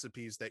creating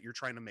recipes that you're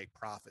trying to make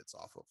profits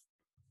off of.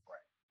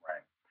 Right,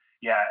 right.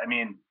 Yeah, I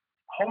mean,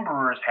 home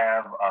brewers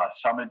have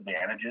some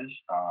advantages.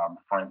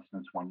 For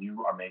instance, when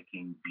you are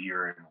making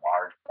beer in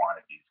large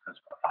quantities, because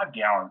 5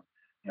 gallons,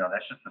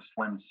 that's just a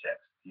slim six.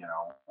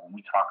 When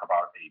we talk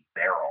about a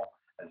barrel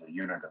as a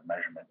unit of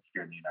measurement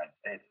here in the United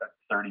States, that's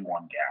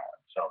 31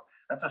 gallons. So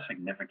that's a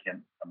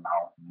significant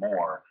amount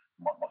more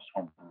than what most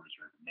home brewers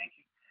are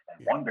making.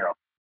 And Yeah. one barrel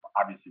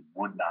obviously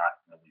would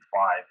not really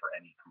fly for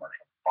any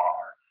commercial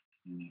bar.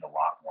 You need a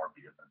lot more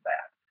beer than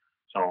that.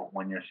 So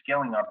when you're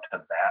scaling up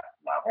to that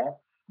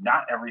level,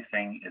 not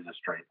everything is a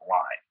straight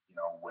line.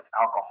 With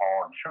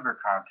alcohol and sugar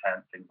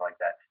content, things like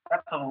that,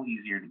 that's a little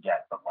easier to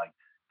get. But like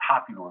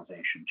top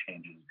utilization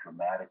changes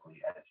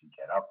dramatically as you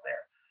get up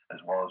there, as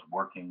well as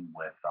working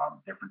with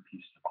different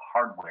pieces of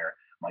hardware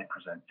might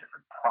present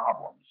different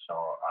problems.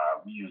 So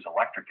we use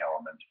electric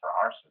elements for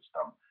our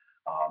system,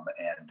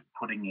 and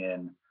putting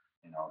in,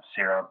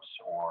 syrups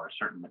or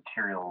certain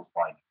materials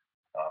like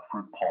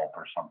fruit pulp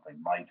or something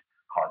might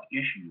cause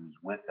issues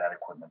with that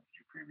equipment that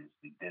you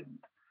previously didn't.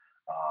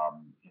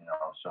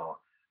 So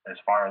as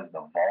far as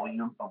the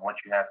volume of what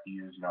you have to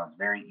use, it's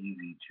very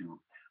easy to,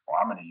 well,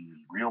 I'm going to use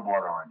real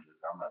blood oranges.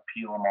 I'm going to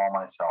peel them all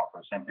myself.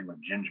 Or same thing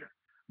with ginger.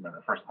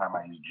 The first time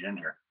I used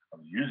ginger, I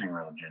was using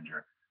real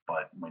ginger.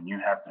 But when you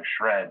have to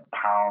shred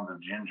pounds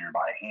of ginger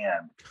by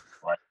hand,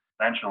 like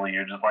eventually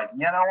you're just like,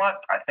 you know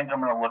what? I think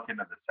I'm going to look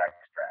into this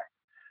extract.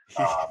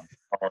 Um,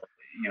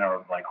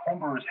 like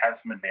homebrewers have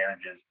some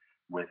advantages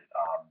with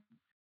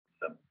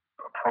the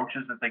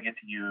approaches that they get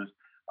to use,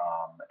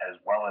 as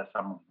well as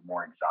some of the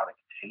more exotic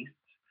tastes.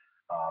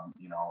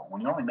 When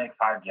you only make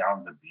 5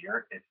 gallons of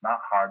beer, it's not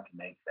hard to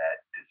make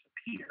that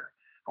disappear.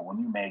 But when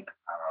you make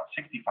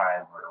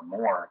 65 or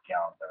more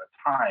gallons at a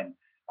time,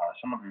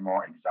 some of your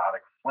more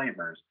exotic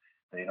flavors,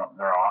 they're a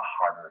lot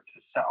harder to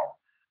sell.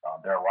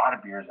 There are a lot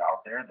of beers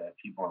out there that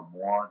people are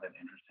more than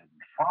interested in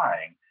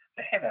trying.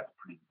 Say, hey, that's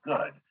pretty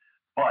good.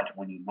 But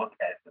when you look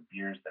at the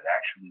beers that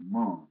actually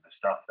move, the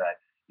stuff that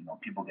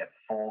people get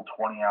full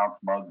 20-ounce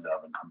mugs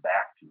of and come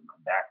back to,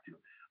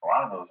 a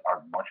lot of those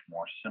are much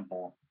more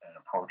simple and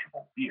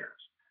approachable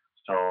beers.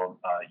 So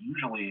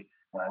usually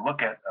when I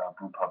look at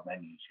brew pub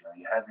menus,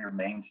 you have your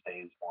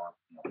mainstays or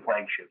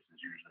flagships, is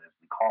usually as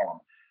we call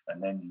them,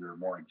 and then your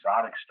more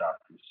exotic stuff,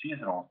 your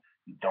seasonals.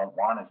 You don't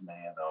want as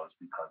many of those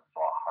because it's a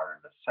lot harder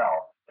to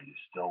sell, but you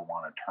still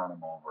want to turn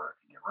them over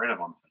and get rid of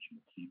them so you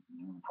can keep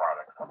new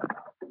products coming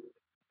out.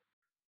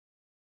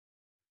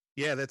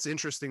 Yeah, that's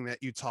interesting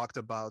that you talked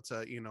about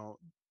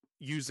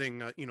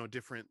using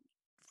different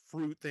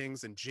fruit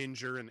things and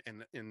ginger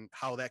and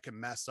how that can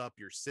mess up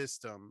your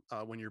system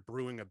when you're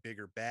brewing a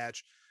bigger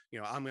batch.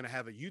 I'm going to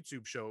have a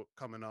YouTube show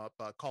coming up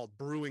called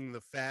Brewing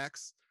the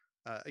Facts.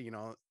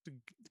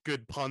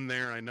 Good pun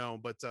there, I know,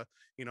 but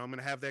I'm going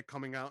to have that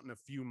coming out in a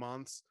few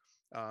months.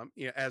 My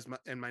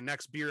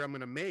next beer I'm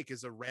going to make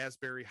is a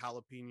raspberry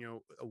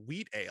jalapeno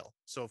wheat ale.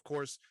 So of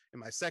course, in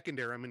my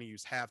secondary, I'm going to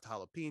use halved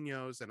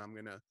jalapenos, and I'm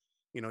going to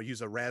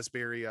use a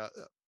raspberry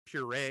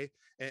puree,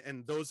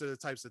 and those are the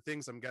types of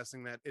things I'm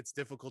guessing that it's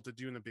difficult to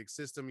do in a big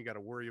system. You got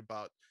to worry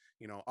about,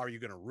 are you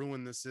going to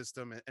ruin the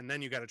system? And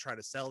then you got to try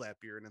to sell that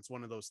beer. And it's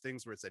one of those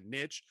things where it's a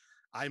niche.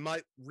 I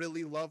might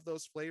really love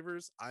those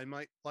flavors. I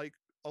might like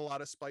a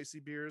lot of spicy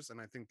beers,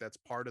 and I think that's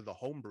part of the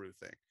homebrew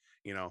thing.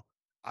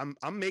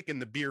 I'm making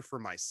the beer for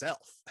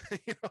myself.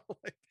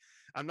 Like,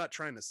 I'm not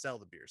trying to sell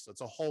the beer. So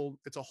it's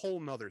a whole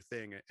nother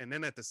thing. And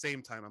then at the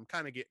same time, I'm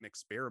kind of getting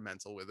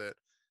experimental with it,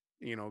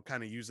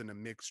 kind of using a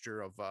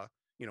mixture of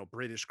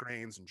British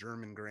grains and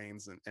German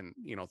grains and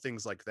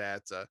things like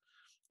that.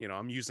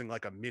 I'm using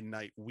like a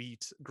midnight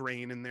wheat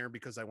grain in there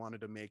because I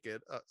wanted to make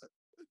it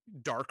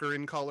darker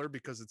in color,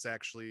 because it's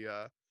actually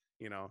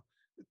you know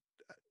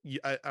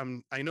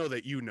I know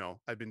that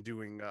I've been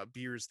doing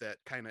beers that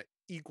kind of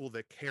equal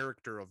the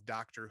character of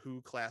Doctor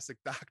Who classic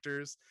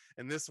doctors,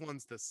 and this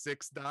one's the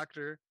Sixth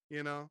Doctor,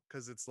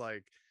 because it's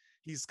like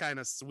he's kind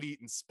of sweet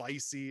and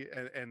spicy,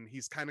 and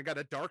he's kind of got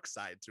a dark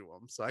side to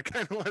him. So I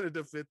kind of wanted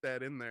to fit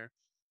that in there,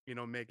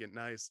 make it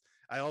nice.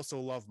 I also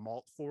love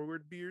malt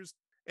forward beers,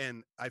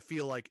 and I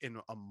feel like in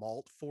a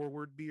malt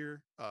forward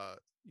beer,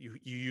 you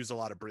use a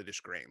lot of British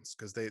grains,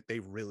 because they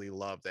really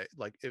love that.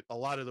 Like a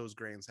lot of those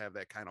grains have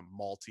that kind of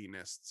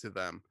maltiness to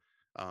them,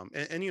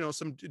 and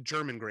some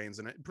German grains,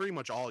 and pretty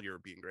much all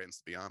European grains,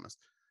 to be honest.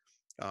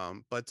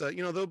 But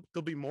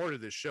there'll be more to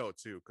this show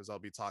too, because I'll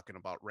be talking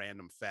about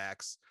random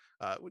facts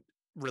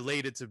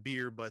related to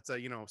beer, but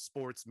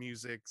sports,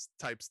 music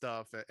type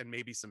stuff, and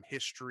maybe some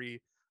history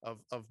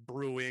of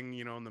brewing,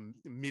 in the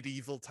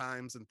medieval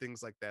times and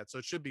things like that. So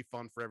it should be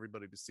fun for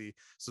everybody to see.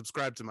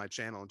 Subscribe to my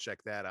channel and check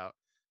that out.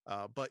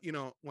 But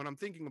when I'm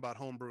thinking about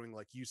home brewing,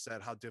 like you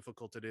said, how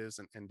difficult it is,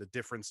 and the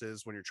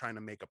differences when you're trying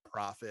to make a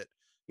profit,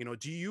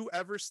 do you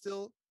ever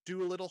still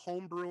do a little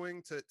home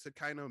brewing to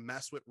kind of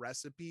mess with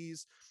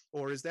recipes,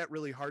 or is that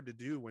really hard to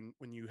do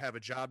when you have a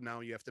job now?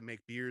 You have to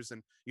make beers,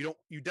 and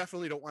you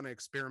definitely don't want to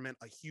experiment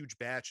a huge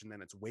batch and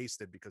then it's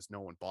wasted because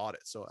no one bought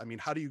it. So I mean,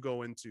 how do you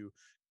go into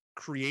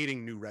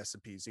creating new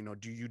recipes?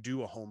 Do you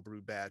do a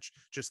homebrew batch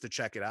just to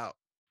check it out?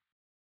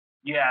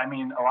 Yeah, I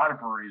mean, a lot of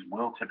breweries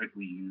will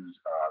typically use,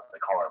 they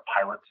call it a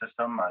pilot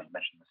system. You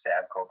mentioned the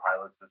Sabco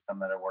pilot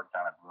system that I worked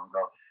on at Brew and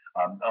Grow.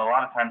 A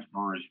lot of times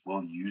brewers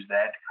will use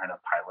that to kind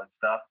of pilot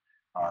stuff,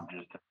 Yeah.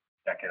 just to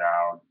check it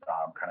out,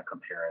 kind of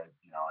compare it,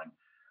 and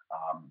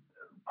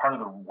part of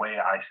the way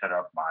I set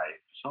up my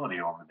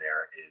facility over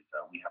there is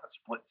we have a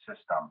split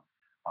system.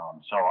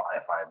 So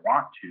if I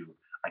want to,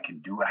 I can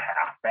do a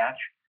half batch,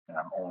 and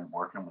I'm only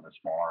working with a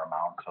smaller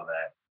amount, so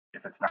that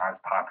if it's not as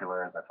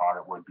popular as I thought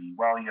it would be,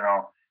 well,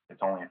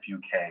 it's only a few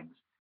kegs.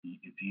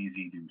 It's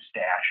easy to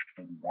stash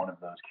maybe one of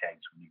those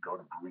kegs when you go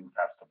to brewing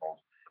festivals.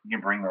 You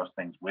can bring those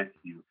things with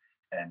you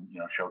and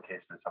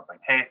showcase it as something.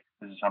 Hey,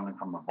 this is something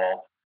from the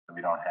vault that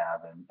we don't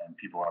have, and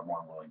people are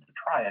more willing to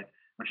try it.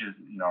 Which is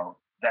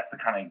that's the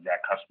kind of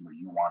exact customer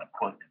you want to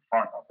put in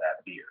front of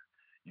that beer.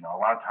 A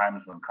lot of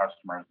times when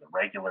customers, the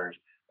regulars,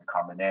 are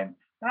coming in,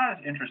 they're not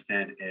as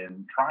interested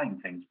in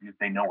trying things because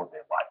they know what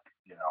they like.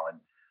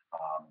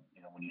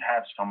 And when you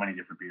have so many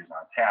different beers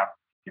on tap,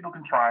 people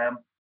can try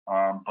them.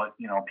 But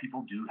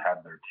people do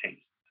have their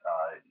tastes.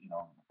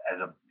 As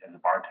a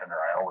bartender,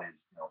 I always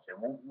say,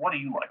 well, what do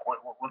you like?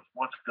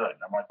 What's good?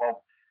 And I'm like,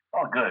 well,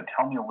 oh, good.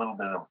 Tell me a little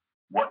bit of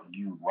what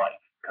you like,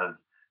 because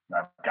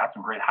I've got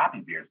some great hoppy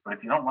beers. But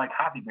if you don't like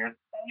hoppy beers,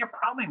 then you're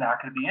probably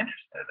not going to be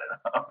interested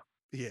in them.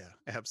 Yeah,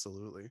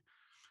 absolutely.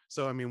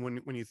 So I mean,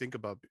 when you think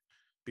about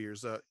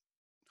beers,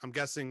 I'm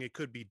guessing it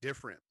could be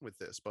different with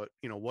this, but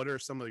what are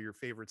some of your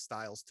favorite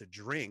styles to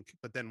drink?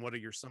 But then what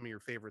are some of your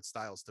favorite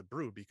styles to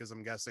brew? Because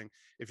I'm guessing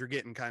if you're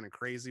getting kind of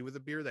crazy with a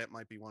beer, that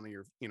might be one of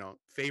your,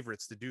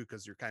 favorites to do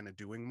because you're kind of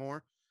doing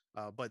more.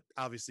 But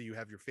obviously you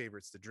have your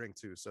favorites to drink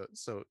too. So,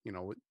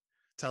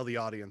 tell the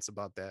audience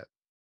about that.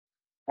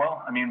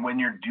 Well, I mean, when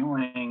you're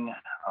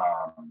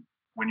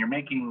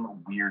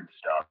making weird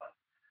stuff,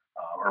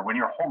 or when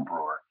you're a home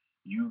brewer,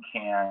 you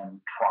can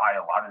try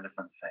a lot of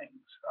different things.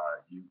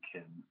 You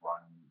can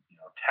run,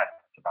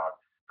 tests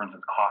about, for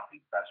instance, coffee.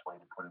 Best way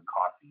to put in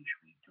coffee.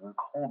 Should we do a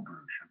cold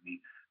brew? Should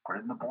we put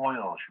it in the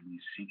boil? Should we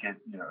seek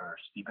it, or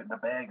steep it in a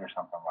bag or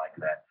something like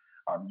that?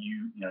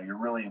 You're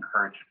really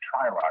encouraged to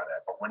try a lot of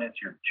that. But when it's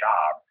your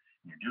job,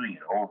 and you're doing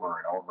it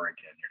over and over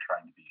again, you're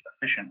trying to be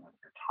efficient with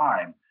your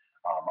time.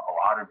 A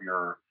lot of you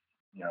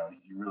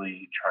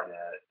really try to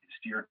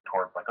steer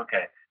towards like,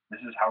 okay,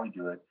 this is how we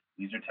do it.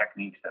 These are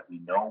techniques that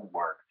we know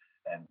work,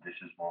 and this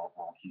is will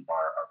keep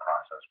our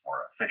process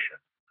more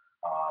efficient.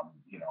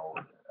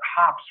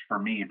 Hops for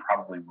me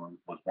probably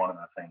was one of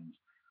the things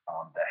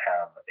that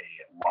have a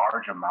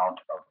large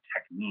amount of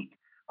technique.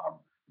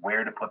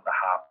 Where to put the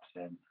hops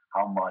in,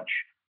 how much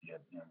do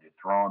you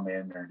throw them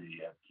in, or do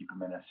you keep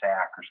them in a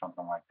sack or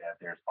something like that?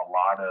 There's a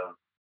lot of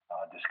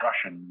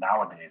discussion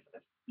nowadays,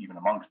 even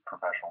amongst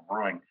professional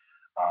brewing,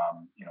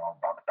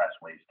 about the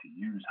best ways to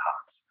use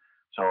hops.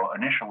 So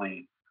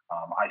initially,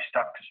 I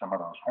stuck to some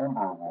of those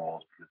homebrew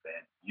rules because they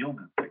had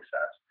yielded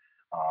success,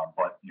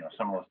 but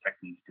some of those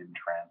techniques didn't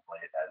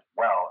translate as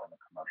well in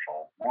the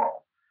commercial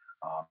world.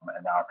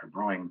 And now after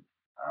brewing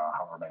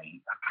however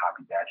many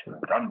hoppy batches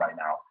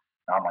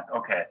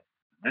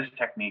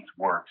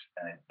works,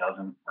 and it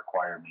doesn't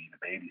require me to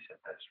babysit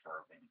this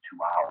for maybe 2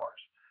 hours.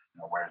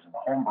 Whereas in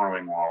the home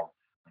brewing world,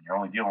 when you're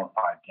only dealing with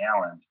 5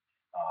 gallons,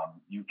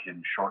 you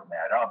can shorten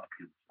that up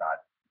because it's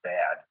not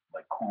bad.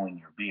 Like cooling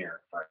your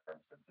beer, for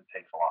instance, it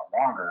takes a lot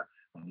longer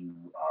when you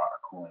are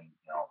cooling,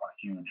 a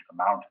huge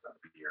amount of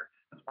beer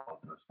as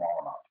opposed to a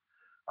small amount.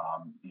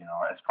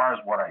 As far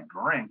as what I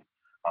drink,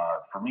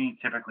 for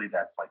me, typically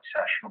that's like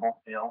sessionable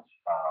ales.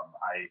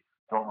 I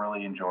don't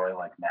really enjoy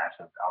like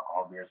massive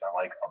alcohol beers. I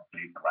like a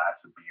big glass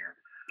of beer.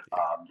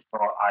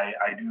 So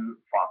I do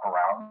flop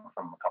around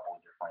from a couple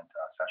of different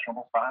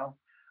sessionable styles.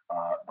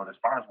 But as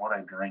far as what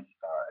I drink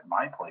in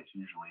my place,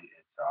 usually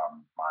it's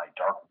my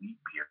dark wheat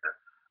beer.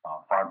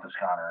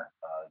 Franziskaner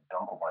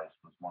Dunkelweiss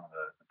was one of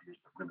the beers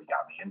that really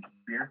got me into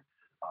beer.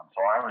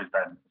 So I always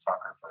been a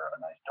sucker for a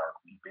nice dark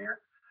wheat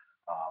beer.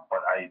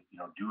 But I,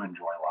 do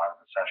enjoy a lot of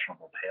the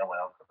sessionable pale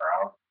ales that are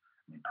out.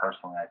 I mean,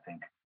 personally, I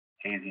think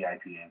hazy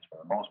IPAs, for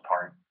the most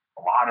part,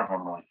 a lot of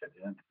them really fit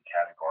into the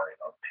category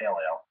of pale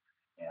ale,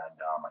 and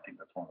I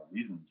think that's one of the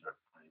reasons that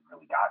they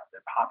really got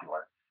that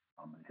popular,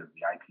 because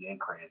the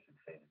IPA craze had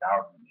faded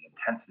out, and the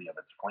intensity of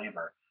its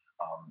flavor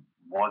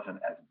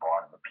wasn't as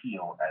broad of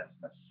appeal as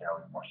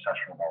necessarily more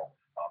sessionable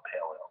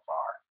pale ales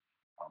are.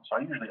 So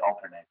I usually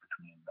alternate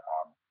between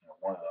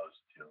one of those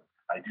two.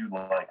 I do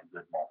like a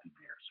good malty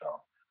beer,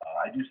 so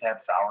I do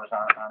have sours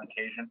on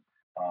occasion,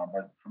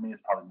 but for me,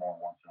 it's probably more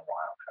once in a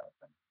while kind of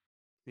thing.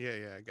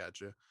 Yeah, I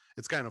gotcha.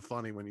 It's kind of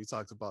funny when you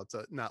talked about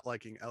not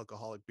liking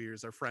alcoholic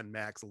beers. Our friend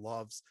Max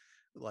loves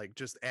like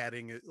just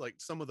adding it. Like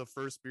some of the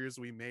first beers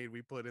we made,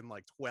 we put in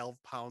like 12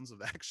 pounds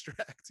of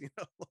extract,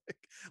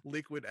 like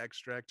liquid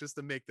extract just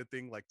to make the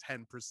thing like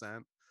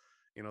 10%.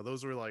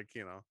 Those were like,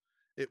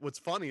 what's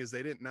funny is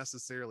they didn't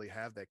necessarily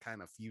have that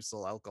kind of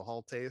fusel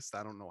alcohol taste.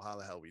 I don't know how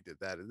the hell we did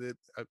that.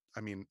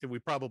 I mean, we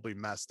probably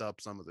messed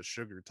up some of the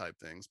sugar type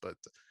things, but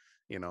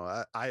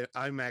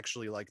I'm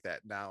actually like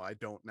that now. I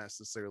don't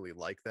necessarily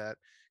like that.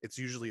 It's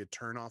usually a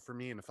turn off for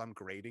me. And if I'm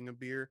grading a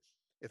beer,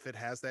 if it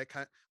has that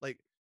kind, like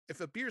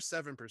if a beer's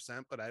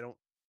 7%, but I don't,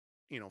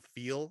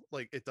 feel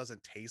like it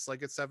doesn't taste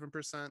like it's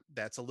 7%,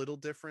 that's a little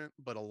different.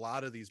 But a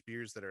lot of these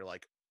beers that are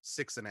like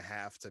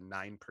 6.5 to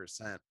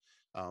 9%,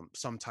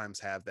 sometimes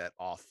have that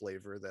off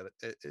flavor that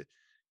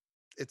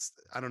it's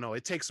I don't know,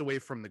 it takes away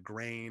from the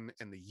grain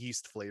and the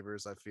yeast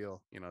flavors. I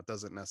feel it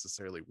doesn't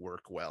necessarily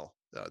work well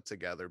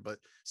together, but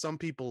some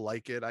people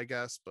like it, I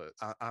guess, but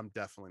I'm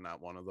definitely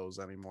not one of those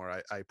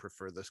anymore. I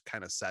prefer this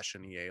kind of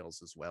sessiony ales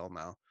as well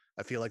now.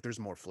 I feel like there's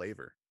more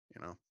flavor,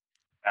 Yeah.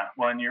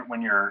 Well,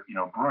 when you're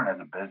brewing as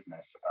a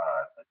business,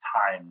 the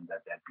time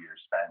that beer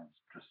spends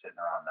just sitting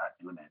around not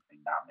doing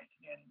anything, not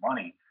making any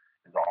money,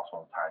 is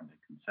also a time to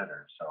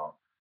consider. So,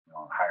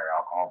 higher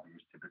alcohol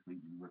beers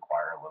typically do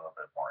require a little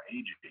bit more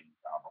aging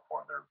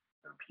before they're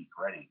peak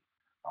ready.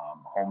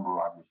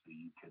 Homebrew,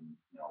 obviously, you can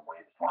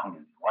wait as long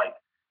as you like,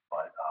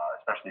 but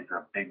especially if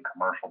you're a big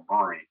commercial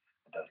brewery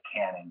that does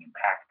canning and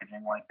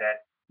packaging like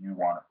that, you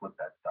want to flip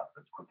that stuff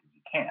as quick as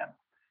you can.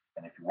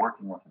 And if you're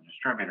working with a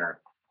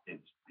distributor,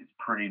 it's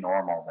pretty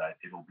normal that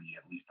it'll be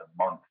at least a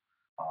month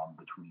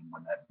between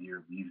when that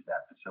beer leaves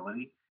that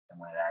facility and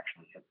when it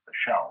actually hits the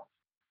shelves.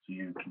 So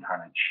you can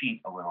kind of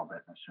cheat a little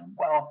bit and assume,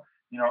 well,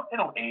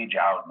 it'll age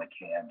out in the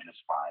can just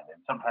fine.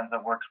 And sometimes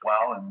it works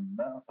well, and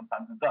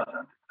sometimes it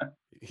doesn't.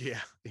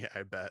 Yeah,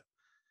 I bet.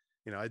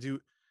 I do.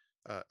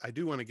 I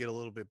do want to get a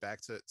little bit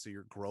back to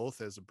your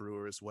growth as a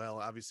brewer as well.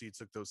 Obviously, you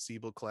took those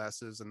Siebel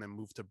classes and then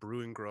moved to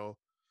Brew and Grow.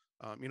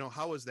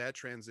 How was that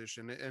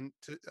transition? And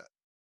to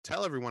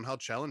tell everyone how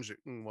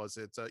challenging was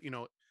it?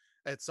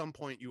 At some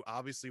point you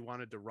obviously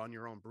wanted to run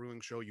your own brewing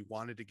show. You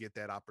wanted to get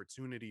that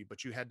opportunity,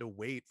 but you had to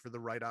wait for the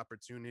right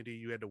opportunity.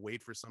 You had to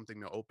wait for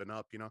something to open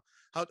up.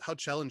 How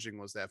challenging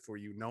was that for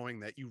you, knowing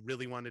that you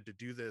really wanted to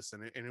do this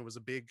and it was a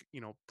big,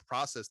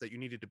 process that you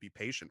needed to be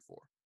patient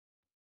for?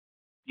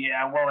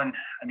 Yeah, well, and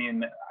I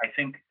mean, I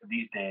think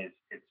these days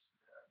it's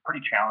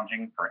pretty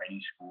challenging for any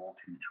school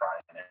to try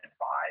and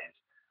advise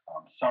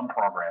some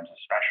programs,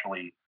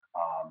 especially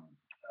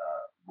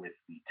with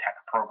the tech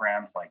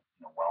programs like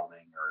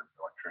welding or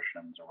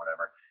electricians or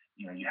whatever.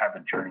 You have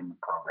a journeyman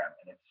program,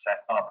 and it's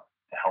set up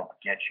to help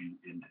get you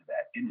into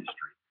that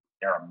industry.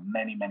 There are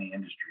many, many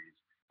industries,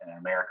 and in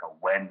America,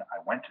 when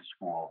I went to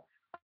school,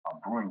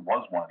 brewing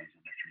was one of these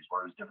industries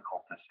where it was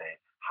difficult to say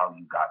how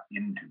you got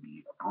in to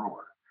be a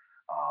brewer.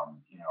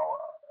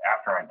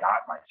 After I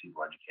got my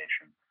CEVL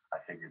education,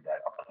 I figured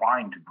that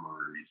applying to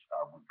breweries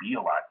would be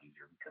a lot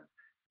easier because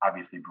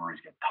obviously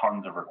breweries get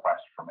tons of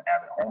requests from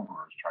avid home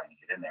brewers trying to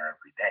get in there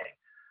every day.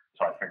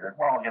 So I figured,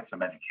 well, I'll get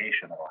some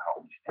education that'll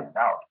help me stand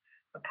out.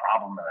 The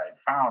problem that I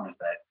found is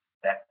that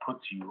that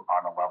puts you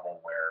on a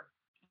level where,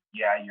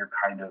 yeah, you're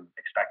kind of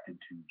expected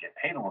to get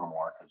paid a little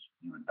more because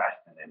you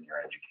invested in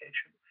your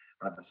education.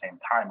 But at the same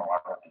time, a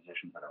lot of the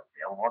positions that are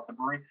available at the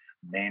brewery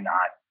may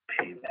not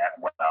pay that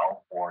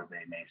well, or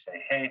they may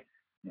say, hey,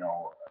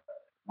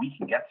 we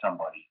can get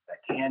somebody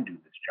that can do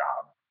this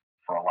job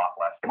for a lot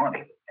less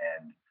money.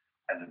 And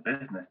as a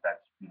business,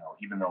 that's,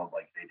 even though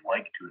like they'd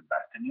like to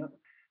invest in you,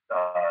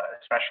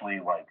 especially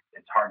like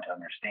it's hard to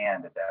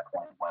understand at that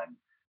point when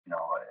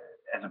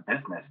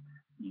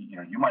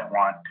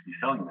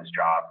this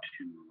job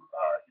to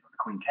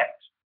clean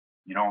kegs.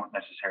 You don't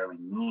necessarily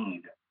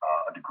need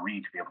a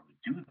degree to be able to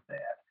do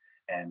that.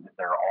 And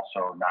they're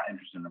also not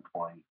interested in an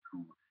employee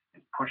who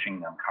is pushing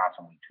them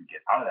constantly to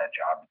get out of that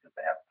job because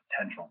they have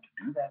potential to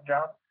do that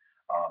job.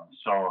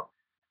 So,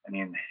 I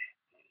mean,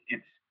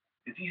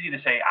 it's easy to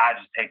say,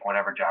 just take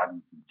whatever job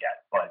you can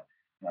get, but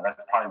that's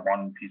probably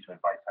one piece of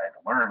advice I had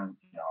to learn,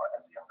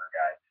 as a younger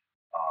guy,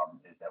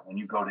 is that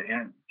when you go to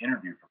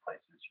interview for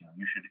places,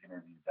 you should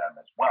interview them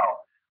as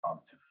well,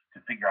 to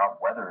figure out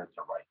whether it's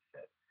a right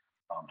fit,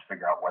 to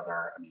figure out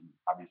whether,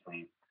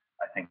 obviously,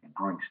 I think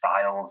brewing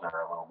styles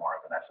are a little more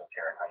of an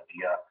esoteric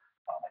idea.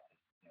 I think,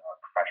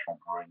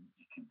 professional brewing,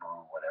 you can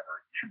brew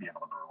whatever, you should be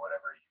able to brew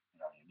whatever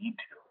you need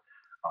to.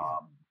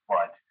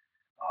 But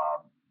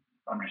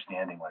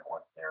understanding like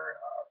what their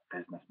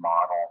business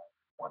model,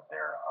 what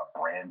their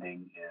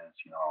branding is,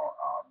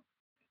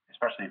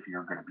 especially if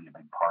you're going to be a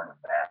big part of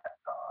that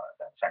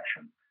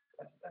section,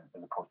 as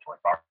opposed to like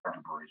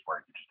larger breweries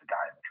where you're just a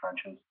guy in the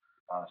trenches,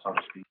 so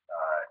to speak.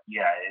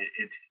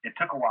 It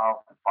took a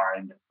while to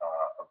find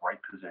a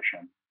right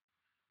position,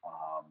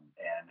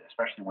 and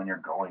especially when you're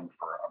going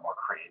for a more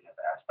creative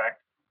aspect,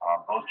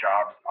 those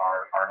jobs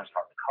aren't as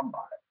hard to come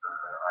by,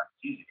 or aren't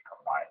easy to come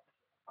by.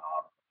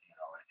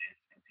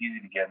 It's easy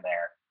to get in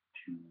there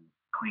to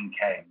clean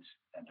kegs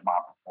and to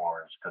mop the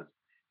floors because,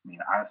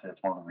 honestly,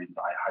 it's one of the reasons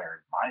I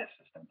hired my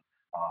assistant,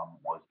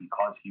 was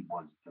because he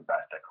was the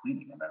best at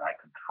cleaning, and then I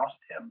could trust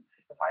him.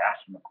 If I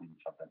asked him to clean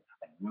something,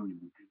 I knew he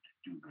would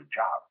do a good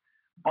job.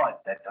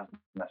 But that doesn't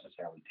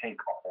necessarily take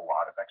a whole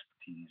lot of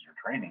expertise or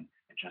training.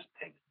 It just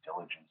takes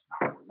diligence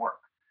and hard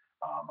work.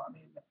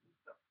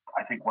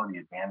 I think one of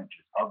the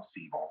advantages of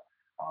Siebel,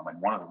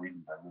 and one of the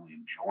reasons I really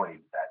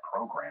enjoyed that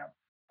program,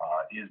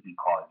 is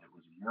because it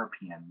was a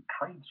European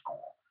trade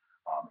school.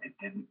 It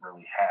didn't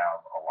really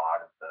have a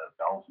lot of the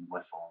bells and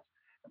whistles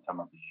and some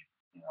of the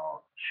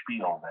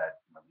spiel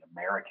that the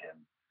American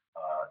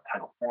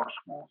Title IV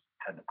schools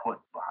tend to put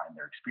behind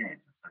their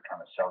experiences. They're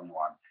trying to sell you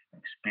on an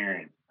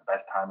experience, the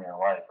best time of your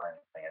life, or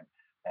anything.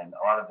 And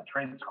a lot of the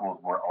trade schools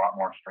were a lot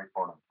more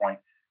straightforward to the point.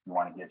 We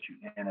want to get you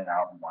in and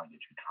out. We want to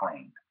get you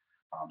trained.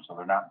 So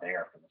they're not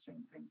there for the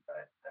same things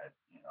that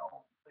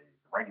the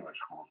regular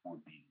schools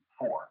would be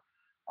for.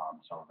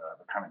 So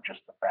the kind of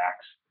just the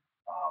facts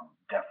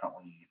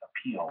definitely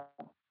appealed,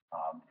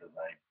 because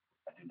I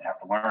didn't have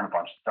to learn a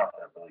bunch of stuff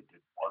that really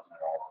wasn't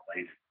at all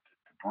related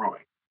to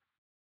brewing.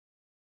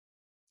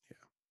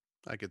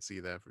 Yeah, I could see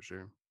that for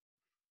sure.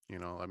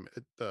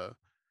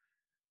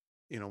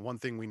 One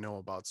thing we know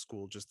about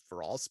school, just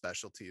for all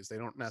specialties, they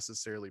don't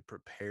necessarily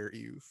prepare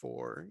you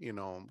for,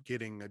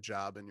 getting a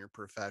job in your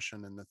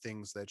profession and the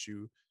things that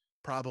you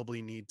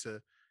probably need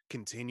to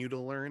continue to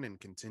learn and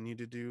continue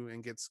to do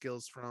and get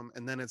skills from.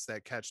 And then it's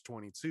that catch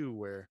 22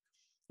 where,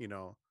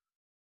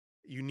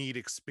 you need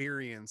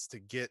experience to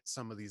get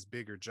some of these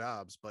bigger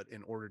jobs, but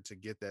in order to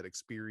get that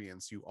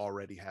experience, you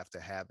already have to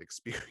have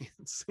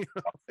experience.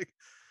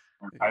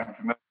 I'm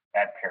familiar with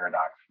that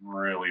paradox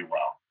really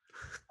well.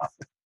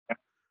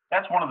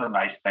 That's one of the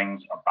nice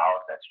things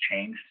about that's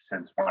changed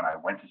since when I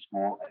went to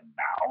school and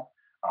now.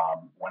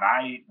 When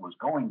I was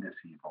going to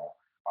Siebel,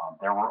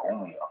 there were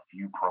only a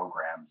few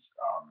programs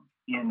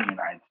in the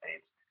United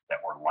States that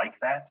were like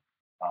that.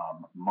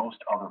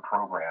 Most other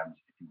programs,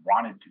 if you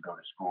wanted to go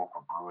to school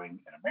for brewing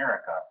in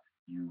America,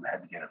 you had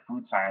to get a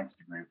food science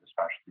degree with a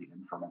specialty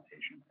in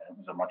fermentation, and it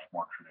was a much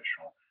more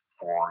traditional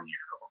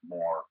 4-year or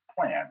more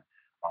plan.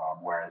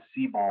 Whereas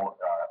Siebel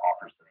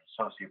offers their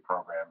associate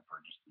program for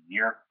just a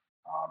year.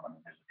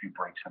 There's a few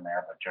breaks in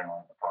there, but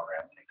generally the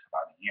program takes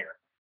about a year.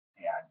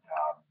 And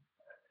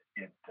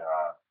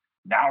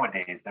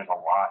nowadays there's a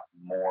lot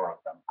more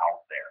of them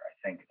out there. I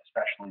think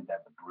especially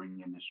that the brewing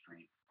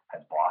industry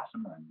has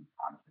blossomed, and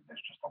honestly,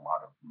 there's just a lot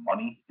of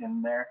money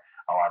in there.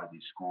 A lot of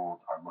these schools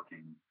are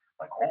looking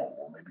like, oh,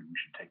 well, maybe we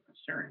should take this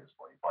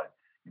seriously. But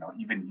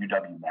even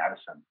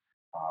UW-Madison,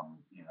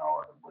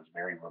 was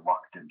very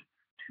reluctant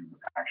to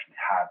actually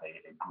have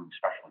a brewing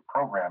specialty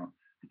program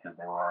because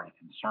they were already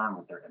concerned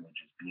with their image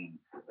as being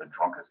the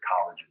drunkest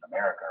college in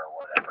America or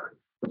whatever.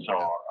 So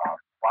a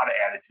lot of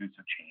attitudes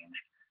have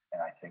changed,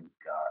 and I think,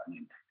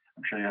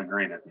 I'm sure you'll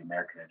agree that the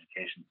American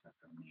education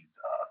system needs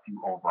a few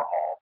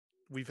overhauls.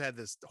 We've had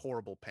this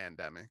horrible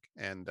pandemic,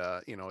 and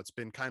it's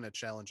been kind of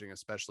challenging,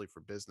 especially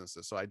for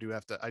businesses. So I do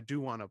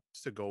want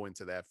to go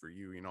into that for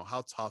you.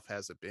 How tough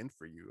has it been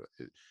for you?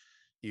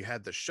 You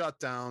had the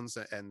shutdowns,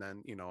 and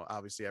then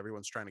obviously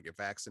everyone's trying to get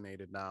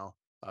vaccinated now,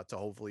 to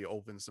hopefully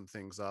open some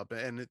things up,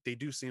 and they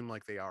do seem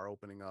like they are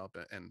opening up,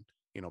 and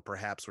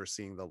perhaps we're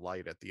seeing the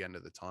light at the end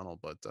of the tunnel.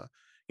 But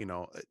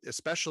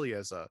especially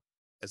as a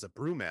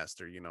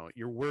brewmaster,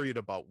 you're worried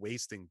about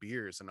wasting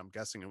beers, and I'm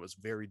guessing it was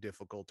very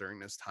difficult during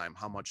this time.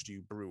 How much do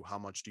you brew? How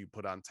much do you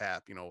put on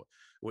tap?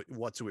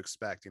 What to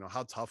expect?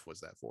 How tough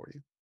was that for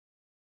you?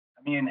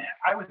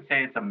 I would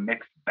say it's a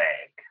mixed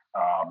bag.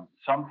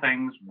 Some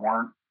things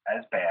weren't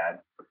as bad.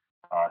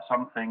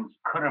 Some things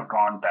could have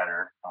gone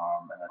better,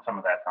 and then some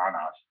of that's on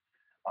us.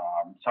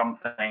 Some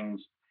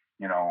things,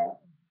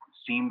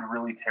 seemed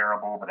really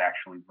terrible, but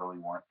actually really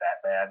weren't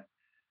that bad.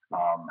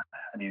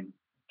 I mean,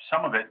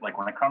 some of it, like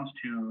when it comes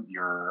to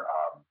your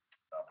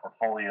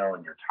portfolio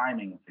and your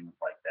timing and things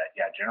like that,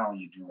 yeah, generally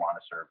you do want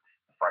to serve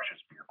the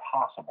freshest beer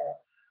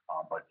possible.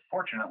 But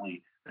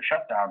fortunately, the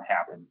shutdown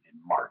happened in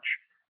March,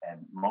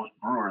 and most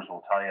brewers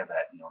will tell you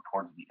that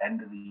towards the end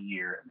of the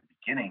year and the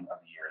beginning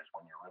of the year is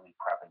when you're really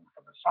prepping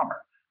for the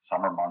summer.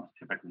 Summer months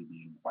typically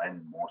being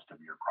when most of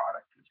your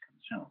product is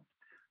consumed.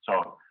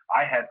 So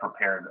I had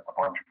prepared a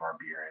bunch of our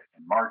beer,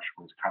 and March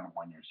was kind of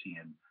when you're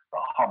seeing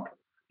the hump.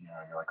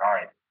 You're like, all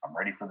right, I'm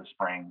ready for the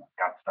spring.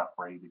 Got stuff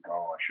ready to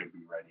go. I should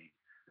be ready.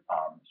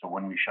 So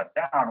when we shut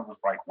down, it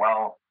was like,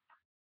 well,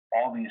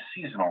 all these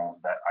seasonals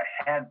that I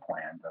had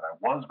planned that I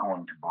was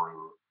going to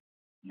brew,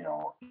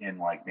 in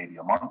like maybe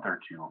a month or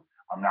two,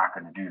 I'm not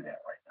going to do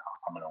that right now.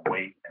 I'm going to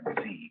wait and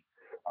see.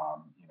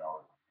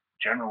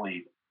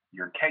 Generally,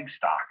 your keg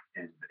stock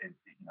is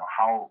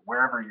how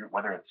wherever you're,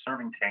 whether it's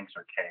serving tanks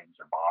or kegs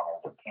or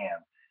bottles or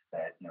cans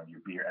that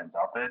your beer ends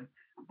up in,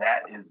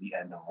 that is the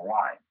end of the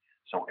line.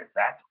 So if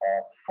that's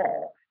all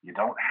full, you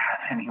don't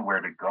have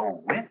anywhere to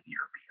go with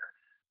your beer.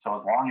 So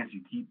as long as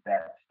you keep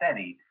that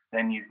steady,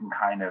 then you can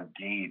kind of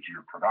gauge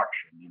your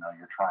production.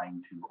 You're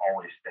trying to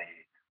always stay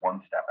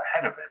one step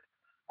ahead of it.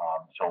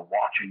 So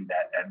watching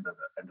that end of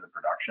the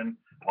production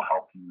will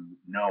help you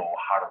know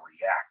how to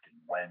react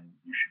and when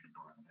you should be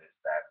doing this,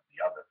 that, and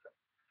the other thing.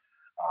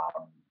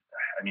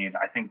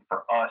 I think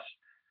for us,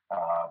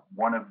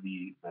 one of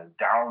the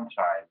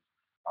downsides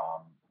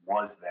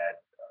was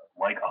that,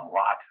 like a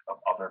lot of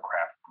other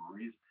craft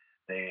breweries,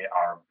 they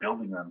are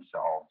building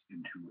themselves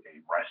into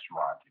a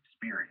restaurant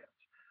experience.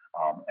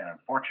 And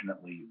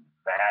unfortunately,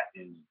 that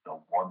is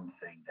the one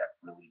thing that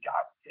really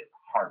got hit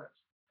hardest.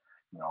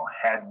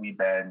 Had we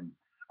been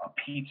a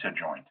pizza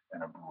joint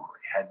in a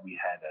brewery, had we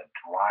had a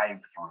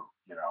drive-through,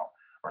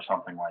 or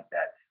something like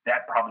that,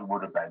 that probably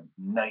would have been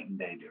night and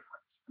day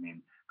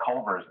difference.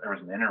 Culver's, there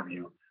was an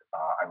interview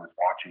I was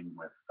watching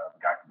with the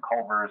guy from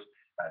Culver's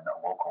and a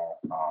local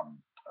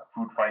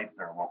food fight,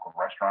 their local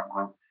restaurant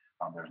group.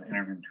 There's an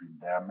interview between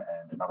them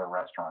and another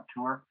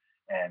restaurateur,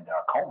 and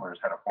Culver's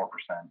had a 4%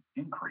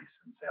 increase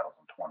in sales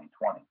in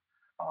 2020,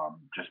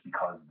 just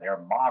because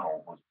their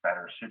model was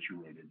better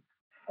situated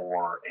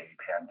for a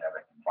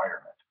pandemic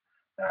environment.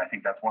 And I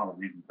think that's one of the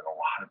reasons that a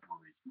lot of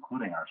breweries,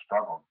 including our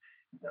struggled,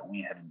 is that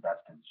we had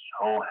invested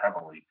so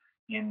heavily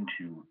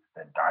into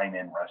the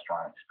dine-in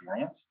restaurant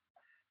experience.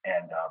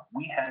 And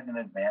we had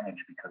an advantage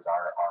because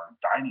our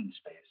dining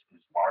space is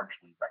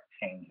largely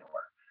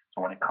rectangular. So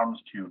when it comes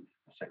to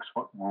the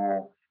 6-foot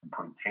rule and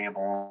putting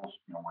tables,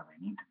 where they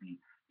need to be,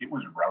 it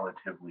was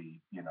relatively,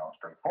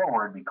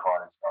 straightforward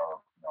because of,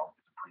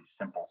 it's a pretty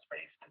simple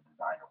space to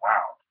design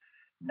around.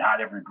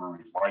 Not every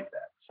brewery is like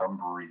that. Some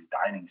breweries'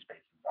 dining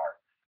spaces are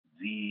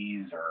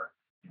Z's or,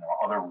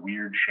 other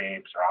weird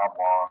shapes or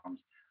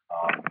oblongs.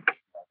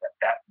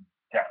 That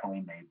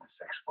definitely made the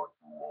 6-foot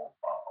rule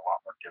a lot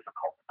more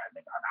difficult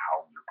depending on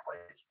how your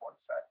place was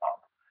set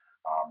up.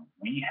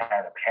 We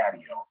had a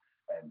patio,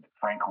 and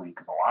frankly,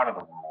 because a lot of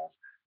the rules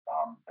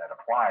that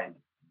applied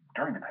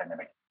during the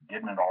pandemic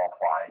didn't at all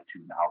apply to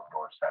an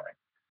outdoor setting.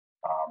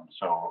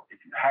 So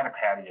if you had a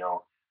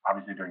patio,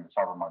 obviously during the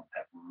summer months,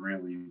 that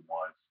really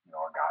was,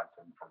 a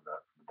godsend for the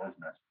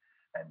business.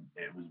 And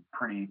it was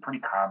pretty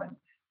common,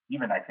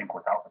 even I think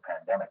without the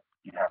pandemic,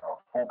 you'd have a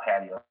full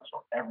patio,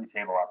 so every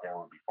table out there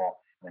would be full,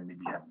 and then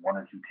maybe you have 1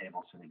 or 2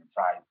 tables sitting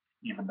inside,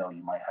 even though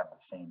you might have the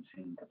same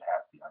seating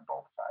capacity on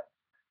both sides.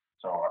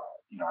 So,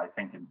 I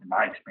think in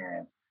my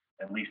experience,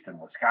 at least in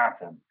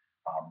Wisconsin,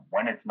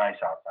 when it's nice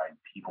outside,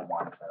 people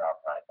want to sit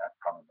outside. That's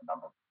probably the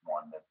number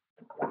one that's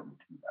important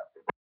to them.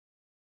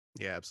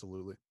 Yeah,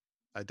 absolutely.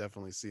 I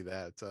definitely see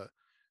that.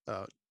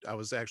 I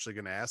was actually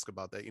going to ask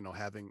about that.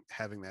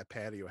 Having that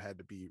patio had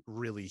to be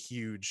really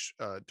huge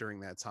during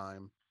that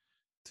time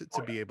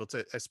to be able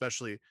to,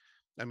 especially.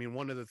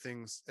 One of the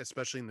things,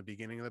 especially in the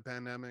beginning of the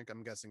pandemic,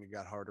 I'm guessing it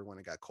got harder when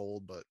it got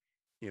cold, but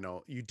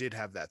you did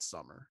have that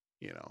summer,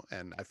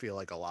 and I feel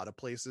like a lot of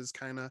places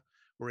kind of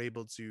were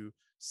able to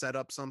set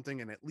up something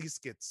and at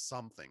least get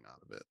something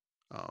out of it.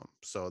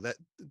 So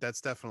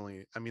that's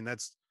definitely,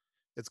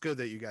 it's good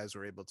that you guys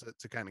were able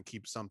to kind of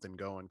keep something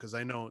going, because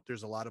I know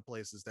there's a lot of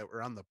places that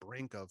were on the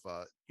brink of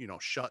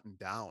shutting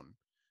down,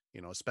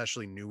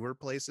 especially newer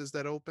places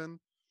that open.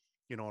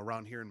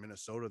 Around here in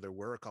Minnesota, there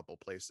were a couple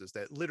places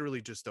that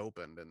literally just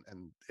opened,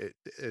 and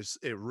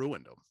it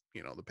ruined them.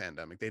 The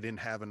pandemic, they didn't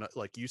have enough,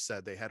 like you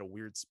said, they had a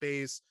weird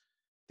space,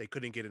 they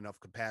couldn't get enough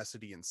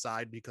capacity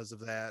inside because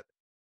of that.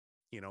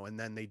 And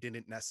then they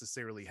didn't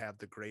necessarily have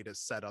the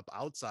greatest setup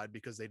outside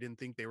because they didn't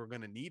think they were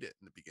going to need it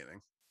in the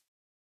beginning.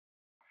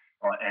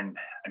 Well, and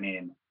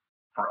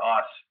for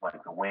us,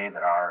 like the way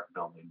that our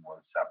building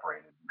was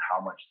separated and how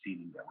much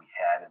seating that we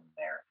had in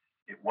there,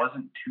 it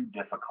wasn't too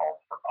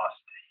difficult for us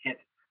to hit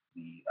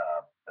the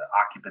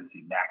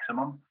occupancy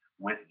maximum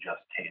with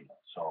just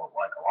tables. So,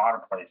 like a lot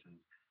of places,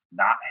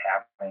 not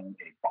having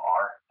a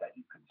bar that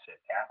you could sit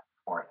at,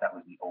 or if that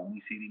was the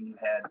only seating you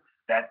had,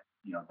 that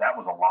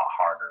was a lot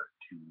harder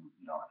to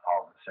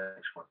follow the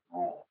 6-foot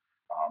rule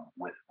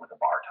with a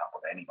bar top,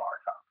 with any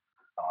bar top.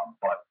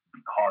 But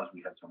because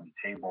we had so many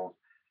tables.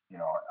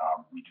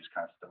 We just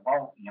kind of said,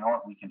 well, you know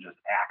what, we can just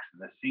axe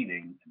this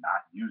seating and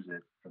not use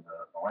it for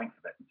the length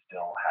of it and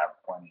still have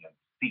plenty of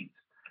seats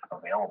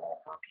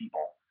available for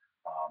people.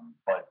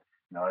 But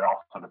it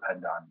also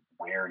depends on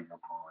where your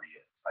brewery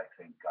is. I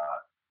think,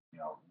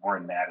 we're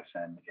in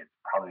Madison. It's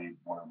probably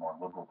one of the more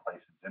liberal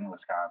places in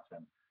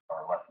Wisconsin,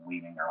 or left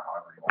leaning, or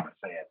however you want to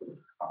say it.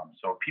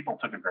 So people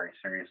took it very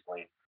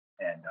seriously,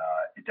 and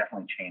it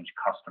definitely changed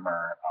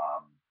customer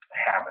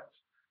habits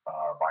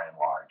by and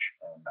large.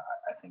 And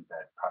I think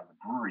that probably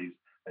the breweries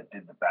that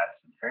did the best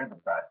and fared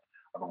the best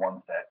are the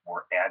ones that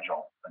were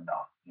agile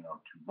enough,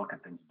 to look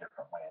at things a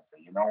different way and say,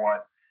 you know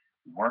what,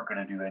 we weren't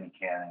going to do any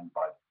canning,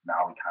 but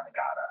now we kind of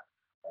gotta.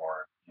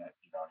 Or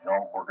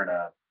we're going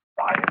to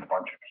buy a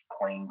bunch of just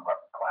plain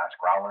glass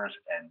growlers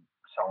and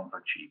sell them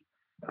for cheap,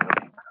 and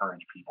really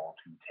encourage people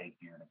to take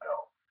beer to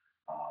go.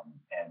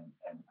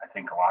 And I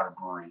think a lot of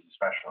breweries,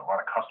 especially a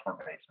lot of customer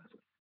bases,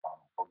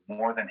 are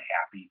more than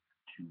happy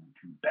to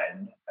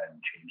bend and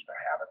change their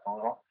habits a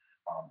little.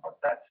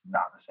 But that's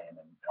not the same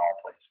in all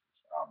places.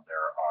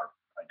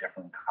 I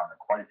definitely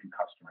encountered quite a few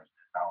customers,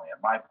 not only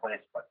at my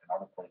place, but in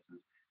other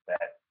places,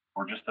 that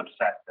were just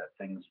upset that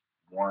things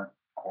weren't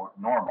quote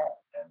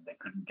normal and they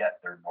couldn't get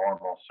their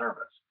normal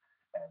service.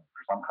 And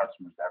for some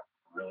customers, that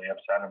really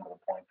upset them to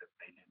the point that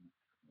they didn't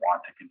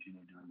want to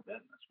continue doing the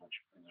business, which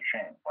is a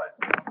shame, but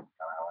kind of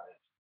how it is.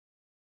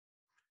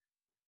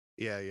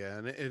 Yeah,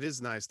 and it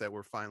is nice that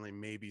we're finally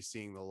maybe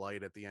seeing the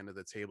light at the end of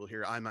the table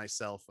here. I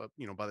myself,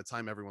 by the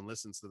time everyone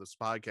listens to this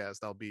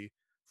podcast, I'll be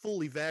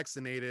fully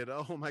vaccinated.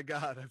 Oh my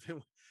God,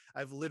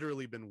 I've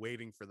literally been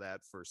waiting for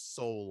that for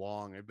so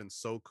long. I've been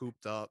so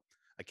cooped up.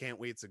 I can't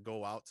wait to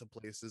go out to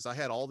places. I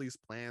had all these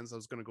plans. I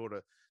was going to go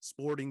to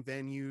sporting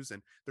venues,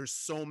 and there's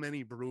so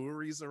many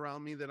breweries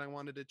around me that I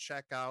wanted to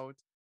check out.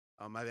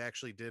 I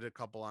actually did a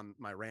couple on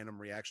my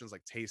random reactions,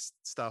 like taste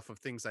stuff of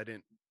things I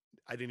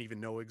didn't even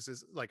know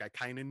exist. Like I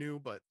kind of knew,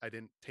 but I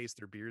didn't taste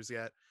their beers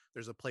yet.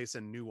 There's a place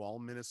in New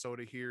Ulm,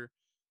 Minnesota here,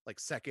 like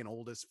second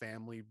oldest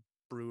family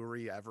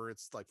brewery ever.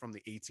 It's like from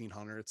the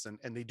 1800s,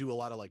 and they do a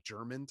lot of like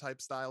German type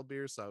style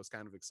beers. So I was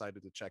kind of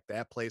excited to check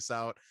that place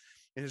out.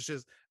 And it's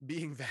just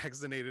being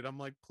vaccinated. I'm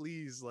like,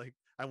 please, like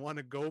I want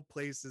to go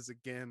places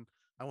again.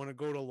 I want to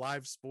go to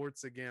live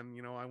sports again.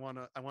 I want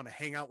to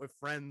hang out with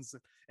friends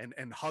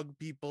and hug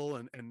people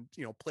and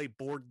play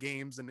board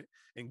games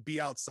and be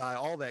outside,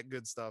 all that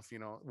good stuff,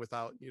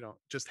 without,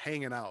 just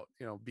hanging out,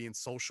 being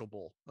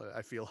sociable.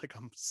 I feel like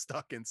I'm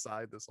stuck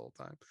inside this whole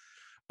time.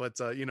 But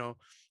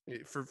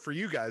for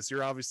you guys,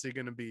 you're obviously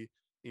going to be,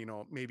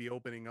 maybe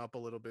opening up a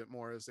little bit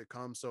more as it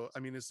comes. So I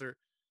mean,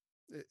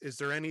 is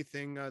there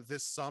anything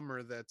this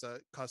summer that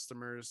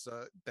customers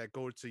that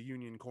go to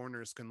Union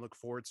Corners can look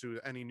forward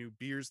to? Any new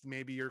beers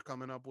maybe you're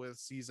coming up with,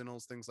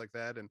 seasonals, things like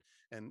that, and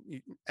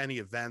any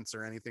events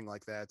or anything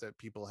like that that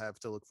people have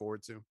to look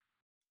forward to?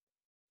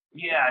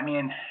 Yeah, I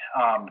mean,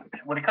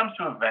 when it comes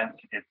to events,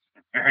 it's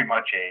very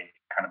much a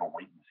kind of a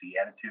wait and see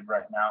attitude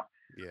right now.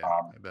 Yeah,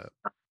 Um, I bet.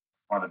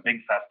 One of the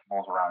big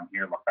festivals around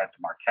here, La Fête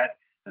de Marquette,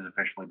 has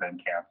officially been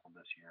canceled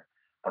this year.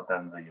 But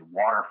then the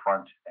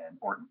Waterfront and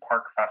Orton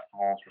Park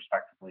festivals,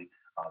 respectively,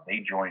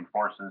 they joined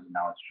forces. And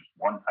now it's just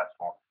one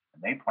festival,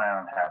 and they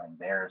plan on having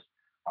theirs.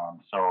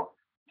 So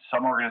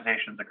some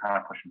organizations are kind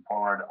of pushing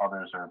forward,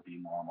 others are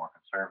being a little more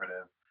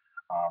conservative.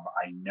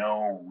 I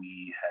know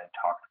we had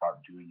talked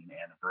about doing an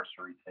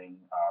anniversary thing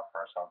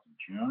for ourselves in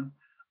June,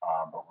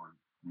 but we're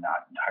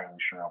not entirely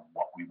sure of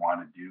what we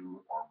want to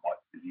do or what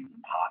is even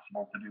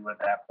possible to do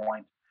at that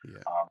point.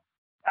 Yeah.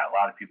 A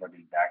lot of people are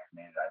getting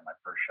vaccinated. I had my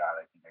first shot.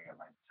 I think I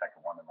got my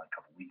second one in like a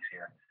couple weeks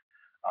here.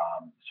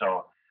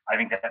 So I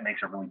think that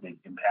makes a really big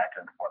impact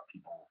on what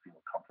people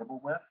feel comfortable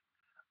with.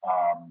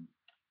 Um,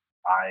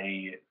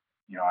 I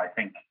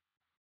think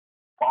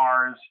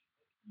bars,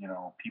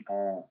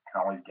 people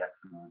can always get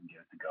food and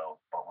get it to go.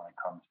 But when it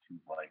comes to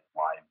like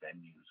live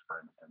venues,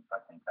 for instance,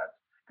 I think that's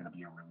going to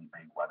be a really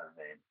big weather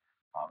vane.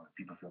 If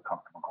people feel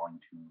comfortable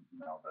going to,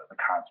 the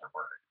concert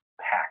where it's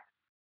packed,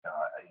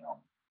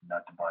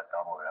 nut to butt,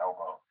 elbow to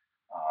elbow,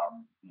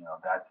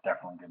 that's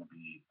definitely going to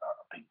be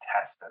a big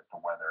test as to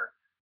whether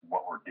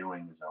what we're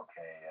doing is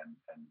okay and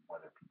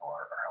whether people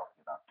are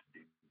healthy enough to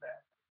do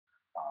that.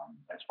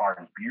 As far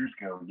as beers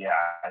go, yeah,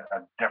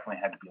 I've definitely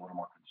had to be a little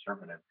more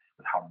conservative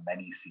with how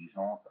many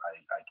seasonals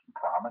I can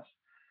promise.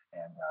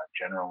 And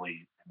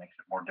generally, it makes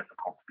it more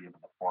difficult to be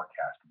able to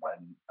forecast when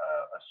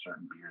a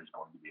certain beer is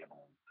going to be able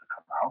to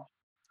come out.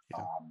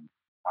 Yeah.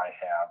 I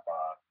have,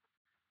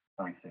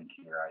 let me think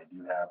here. I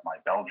do have my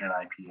Belgian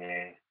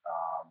IPA.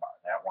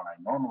 That one I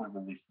normally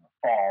release in the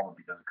fall, but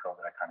because of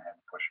COVID, I kind of had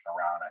to push it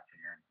around. I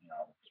figured,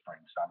 spring,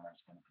 summer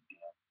is going to be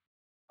good.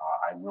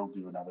 I will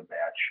do another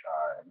batch.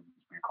 I think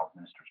this beer called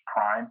Minister's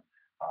Prime.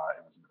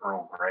 It was an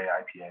Earl Grey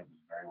IPA. It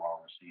was very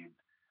well received.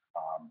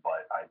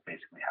 But I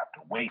basically have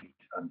to wait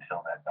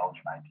until that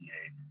Belgian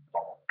IPA is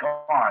all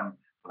gone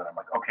so that I'm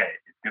like, okay,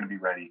 it's going to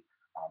be ready.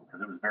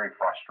 Because it was very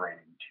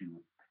frustrating to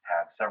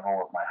have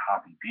several of my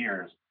hoppy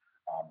beers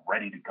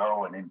ready to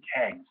go and in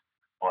kegs,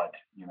 but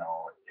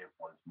it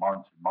was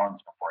months and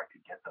months before I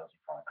could get those in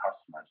front of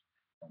customers.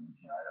 And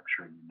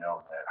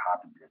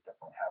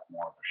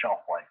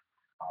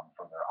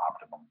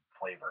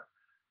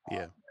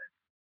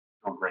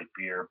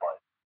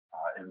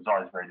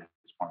always very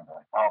disappointing.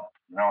 Like, well,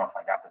 if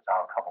I got this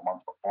out a couple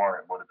months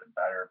before, it would have been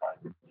better, but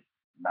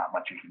not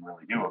much you can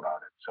really do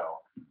about it.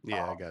 So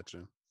Yeah, I um, got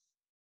you.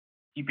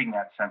 keeping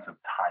that sense of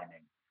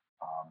timing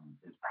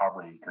is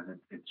probably because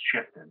it's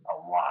shifted a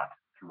lot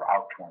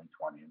throughout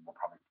 2020 and will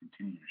probably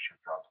continue to shift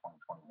throughout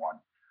 2021.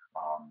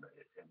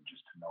 And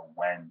just to know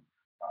when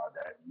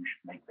that you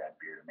should make that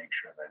beer to make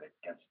sure that it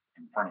gets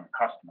in front of your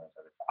customers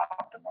at its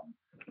optimum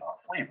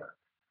flavor.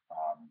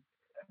 Um,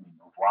 I mean,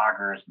 with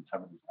lagers and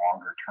some of these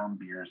longer term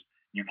beers,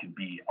 you can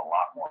be a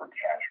lot more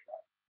casual.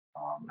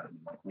 I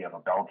mean, like we have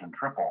a Belgian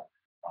triple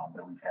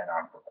that we've had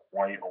on for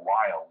quite a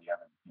while. We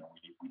haven't,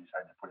 we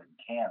decided to put it in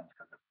cans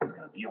because it was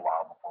going to be a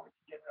while before we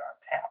could get it on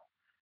tap.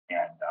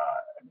 And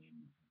I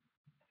mean,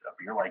 a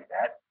beer like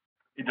that,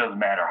 it doesn't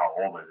matter how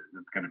old it is,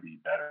 it's going to be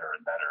better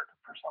and better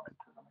for something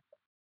to them.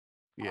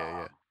 Yeah,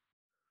 yeah.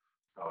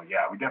 So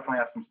yeah, we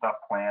definitely have some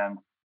stuff planned.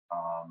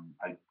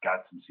 I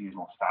got some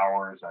seasonal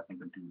sours. I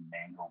think I'm doing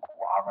mango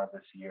guava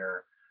this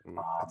year. Ooh,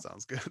 that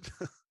sounds good.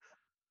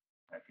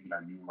 I think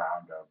a new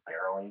round of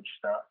barrel aged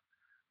stuff.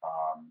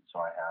 So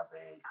I have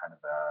a kind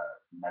of a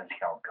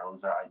mezcal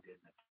goza I did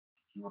in a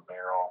tequila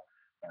barrel,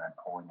 and I'm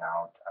pulling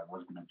out. I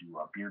was going to do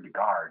a beer de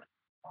garde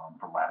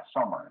for last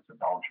summer. It's a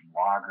Belgian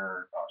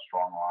lager, a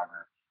strong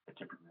lager. It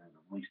typically is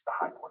at least the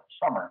high point of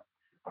summer,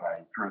 but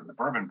I threw it in the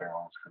bourbon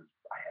barrels because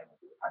I had to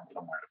find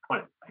somewhere to put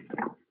it.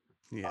 Basically.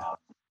 Yeah.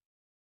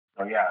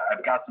 So yeah,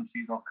 I've got some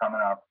seasonals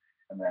coming up,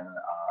 and then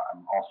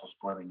I'm also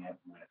splitting it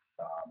with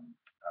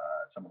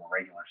some of the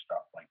regular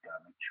stuff, like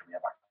making sure we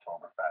have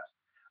Oktoberfest.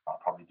 I'll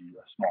probably do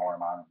a smaller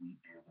amount of wheat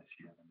beer this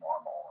year than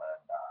normal,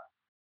 and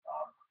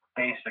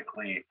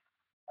basically,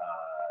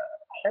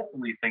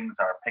 hopefully things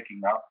are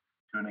picking up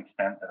to an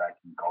extent that I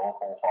can go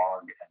whole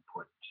hog and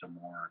put some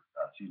more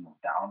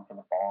seasonals down for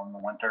the fall and the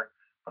winter.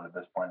 But at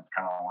this point, it's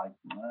kind of like,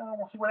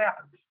 we'll see what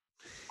happens.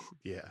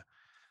 Yeah.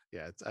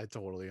 Yeah. I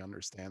totally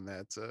understand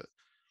that.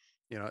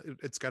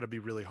 It's got to be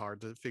really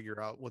hard to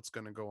figure out what's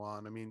going to go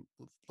on. I mean,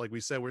 like we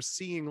said, we're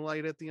seeing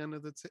light at the end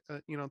of the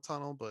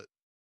tunnel, but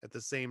at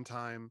the same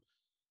time,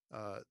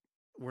 uh,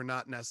 we're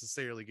not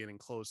necessarily getting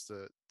close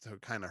to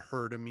kind of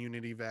herd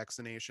immunity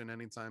vaccination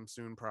anytime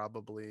soon,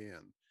 probably.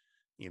 And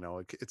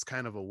it's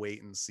kind of a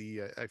wait and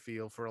see. I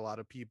feel for a lot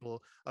of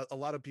people. A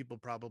lot of people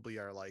probably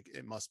are like,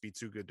 it must be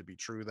too good to be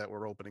true that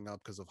we're opening up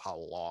because of how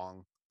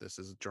long this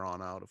is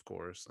drawn out, of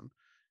course,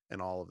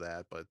 and all of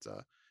that. But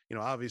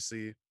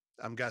obviously,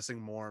 I'm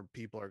guessing more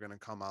people are going to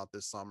come out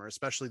this summer,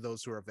 especially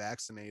those who are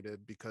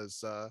vaccinated,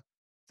 because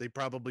they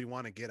probably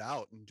want to get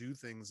out and do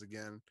things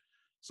again.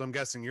 So I'm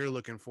guessing you're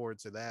looking forward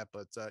to that.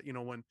 But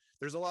when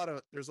there's a lot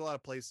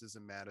of places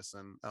in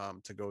Madison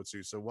to go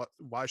to. So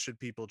why should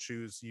people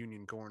choose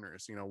Union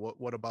Corners?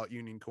 What about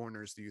Union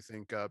Corners do you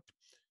think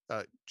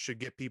should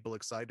get people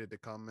excited to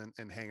come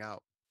and hang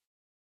out?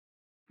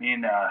 I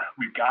mean,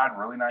 we've got a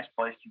really nice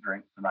place to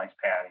drink. It's a nice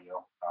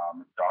patio.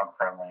 It's dog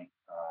friendly,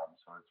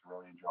 so it's a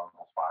really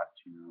enjoyable spot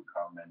to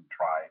come and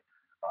try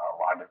a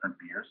lot of different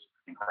beers.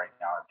 I think right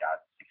now I've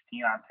got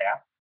 16 on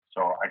tap,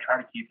 so I try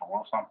to keep a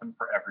little something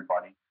for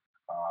everybody.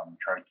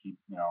 Try to keep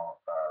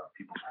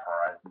people's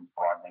horizons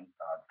broadening.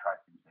 Try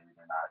things maybe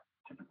they're not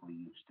typically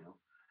used to.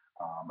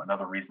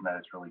 Another reason that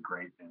it's really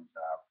great is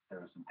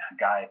there's a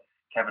guy,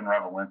 Kevin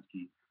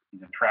Revelinsky.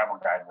 He's a travel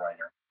guide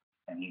writer,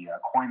 and he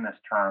coined this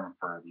term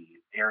for the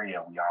area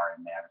we are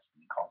in Madison.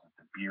 He calls it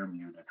the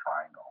Bermuda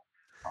Triangle.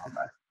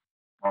 That's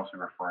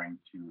mostly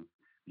referring to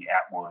the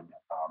Atwood,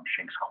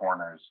 Shanks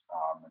Corners,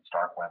 and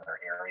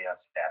Starkweather area,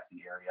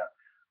 Stassy area.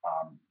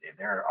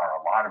 There are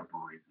a lot of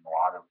breweries and a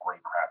lot of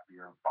great craft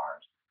beer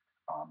bars.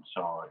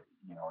 So,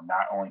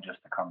 not only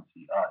just to come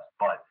see us,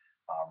 but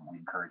we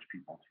encourage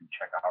people to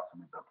check out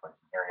some of the places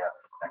in the area.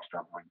 Next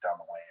door, right down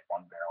the way,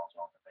 One Barrel's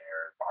over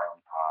there,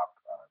 Barley Pop,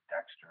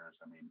 Dexter's.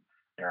 I mean,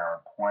 there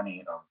are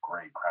plenty of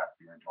great craft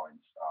beer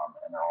joints,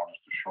 and they're all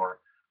just a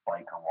short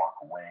bike or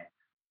walk away.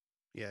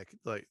 Yeah,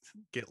 like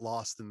get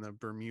lost in the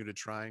Bermuda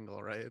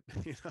Triangle, right?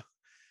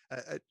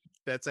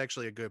 That's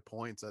actually a good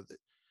point.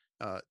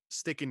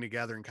 Sticking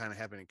together and kind of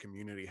having a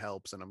community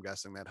helps, and I'm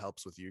guessing that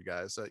helps with you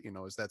guys.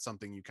 Is that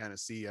something you kind of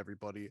see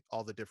everybody,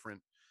 all the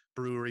different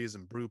breweries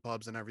and brew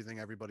pubs and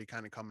everybody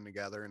kind of coming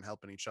together and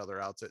helping each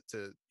other out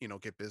to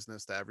get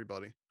business to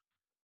everybody?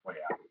 Well,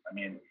 yeah, I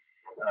mean,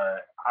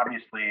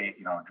 obviously,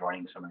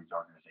 joining some of these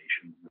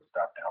organizations and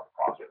stuff to help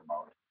cross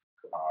promote.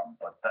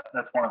 But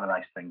that's one of the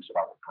nice things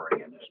about the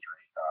brewing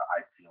industry.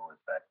 I feel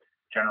is that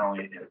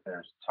generally, if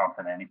there's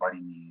something anybody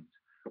needs,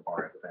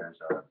 or if there's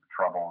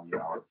trouble,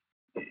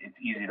 it's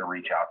easy to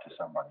reach out to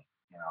somebody.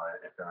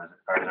 If I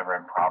was ever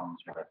having problems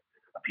with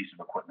a piece of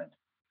equipment,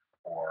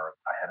 or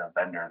I had a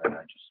vendor that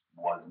I just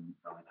wasn't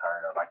really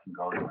tired of, I can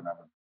go to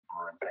another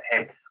brewer and say,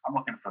 hey, I'm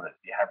looking for this.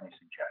 Do you have any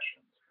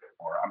suggestions?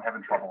 Or I'm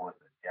having trouble with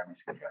it. Do you have any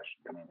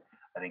suggestions? I mean,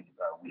 I think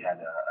we had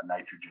a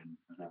nitrogen,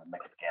 because we have a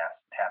mixed gas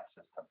tap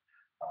system.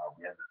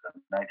 We had a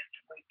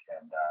nitrogen leak,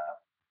 and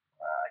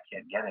I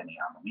can't get any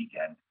on the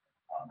weekend.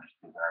 Just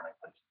because there aren't many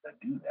places that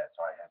do that.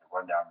 So I had to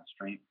run down the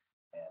street,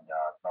 and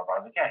I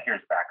was like, yeah,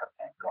 here's backup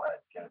tank. Go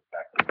ahead, get it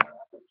back.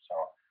 So,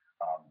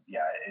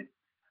 yeah,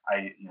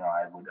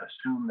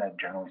 assume that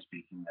generally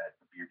speaking that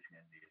the beer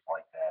community is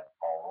like that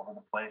all over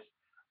the place.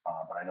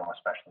 But I know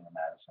especially in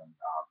Madison,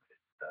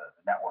 the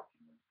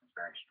networking is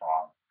very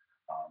strong,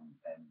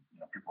 and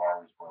people are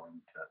always willing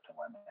to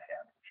lend a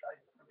hand, which I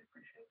really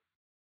appreciate.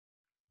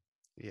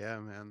 Yeah,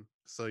 man.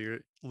 So you're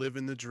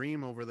living the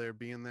dream over there,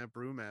 being that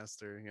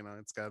brewmaster.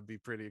 It's got to be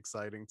pretty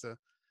exciting to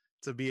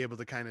be able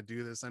to kind of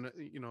do this. And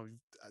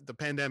the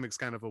pandemic's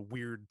kind of a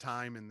weird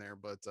time in there,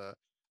 but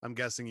I'm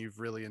guessing you've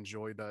really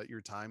enjoyed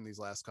your time these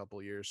last couple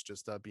of years,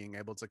 just being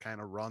able to kind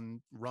of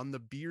run the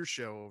beer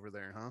show over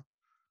there, huh?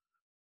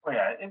 Well,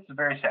 yeah, it's a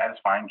very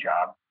satisfying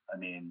job. I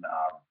mean,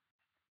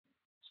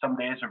 some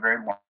days are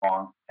very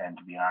long, and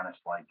to be honest,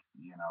 like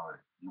you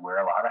wear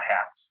a lot of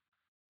hats.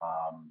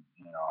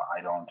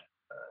 I don't,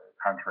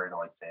 contrary to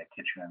like say a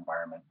kitchen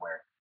environment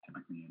where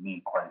typically you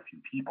need quite a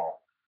few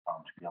people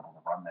to be able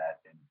to run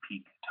that in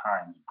peak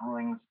times.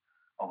 Brewing's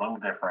a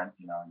little different.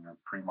 You're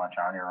pretty much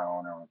on your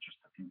own or with just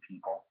a few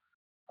people,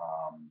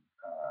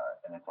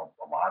 and it's a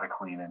lot of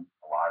cleaning.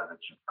 A lot of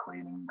it's just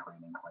cleaning,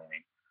 cleaning,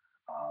 cleaning.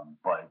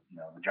 But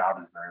the job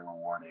is very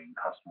rewarding.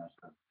 Customers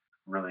have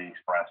really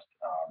expressed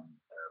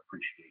their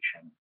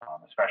appreciation,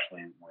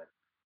 especially with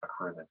a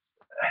career that's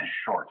as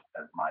short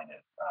as mine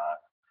is.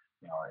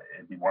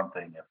 It'd be one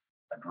thing if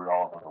I grew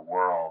all over the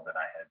world and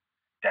I had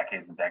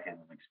decades and decades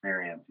of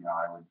experience.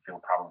 I would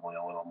feel probably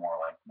a little more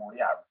like, well,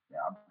 yeah,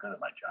 I'm good at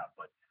my job.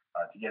 But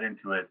to get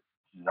into it,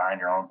 to design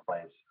your own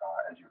place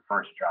as your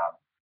first job,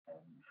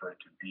 and for it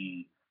to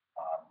be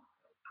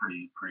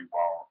pretty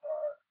well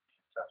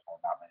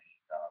successful, not many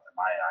in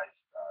my eyes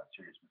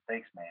serious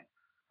mistakes made.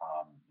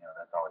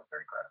 That's always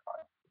very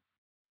gratifying.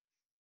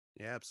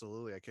 Yeah,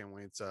 absolutely. I can't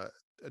wait to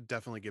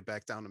definitely get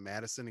back down to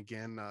Madison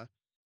again.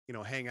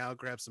 Hang out,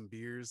 grab some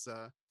beers.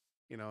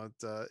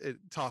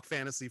 Talk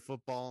fantasy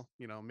football.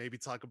 Maybe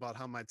talk about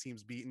how my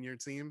team's beating your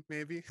team.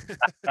 Maybe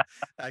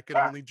I could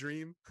only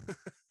dream.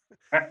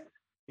 you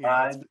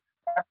know, it's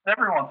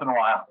Every once in a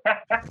while.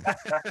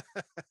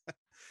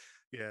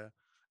 yeah,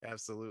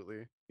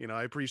 absolutely.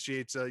 I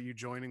appreciate you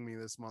joining me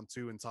this month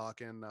too and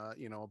talking,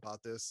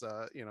 about this.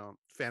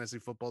 Fantasy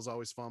football is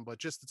always fun, but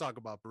just to talk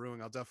about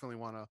brewing, I'll definitely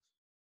want to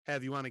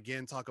have you on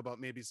again, talk about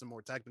maybe some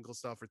more technical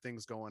stuff or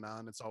things going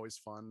on. It's always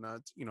fun,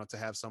 to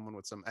have someone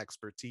with some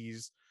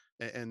expertise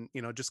and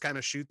just kind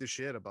of shoot the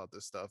shit about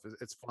this stuff.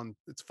 It's fun.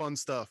 It's fun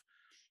stuff.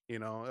 It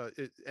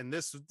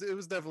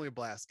was definitely a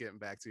blast getting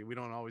back to you. We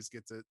don't always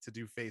get to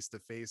do face to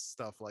face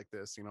stuff like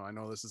this. I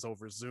know this is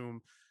over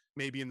Zoom.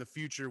 Maybe in the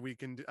future we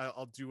can.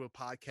 I'll do a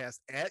podcast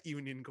at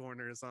Union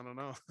Corners. I don't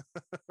know.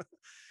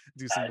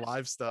 Do some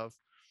live stuff.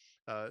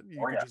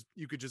 You Oh could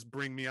yeah. just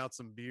bring me out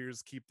some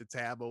beers, keep the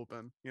tab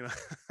open.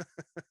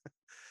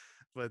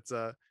 But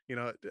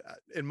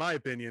in my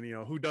opinion,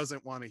 who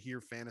doesn't want to hear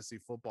fantasy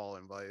football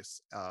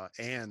advice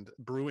and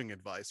brewing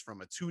advice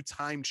from a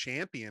two-time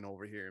champion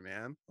over here,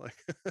 man? Like,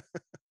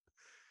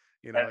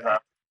 As,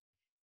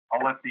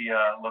 I'll let the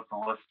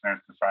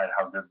listeners decide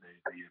how good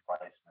the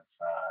advice is.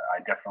 I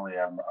definitely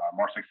am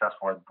more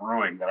successful at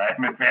brewing than I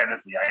am in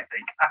fantasy, I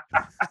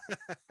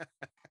think.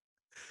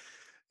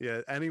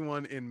 Yeah,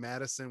 anyone in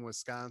Madison,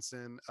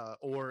 Wisconsin,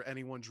 or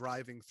anyone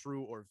driving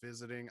through or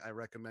visiting, I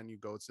recommend you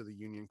go to the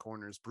Union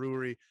Corners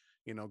Brewery.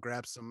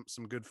 Grab some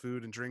good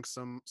food and drink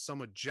some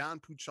of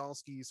John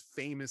Puchalski's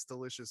famous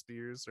delicious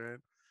beers, right?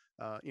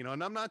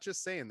 And I'm not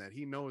just saying that.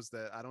 He knows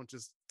that I don't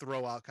just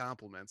throw out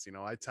compliments.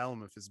 I tell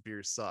him if his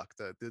beers suck.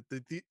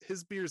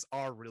 His beers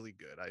are really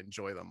good. I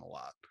enjoy them a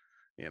lot.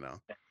 You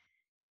know.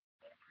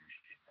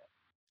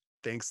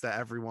 Thanks to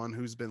everyone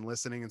who's been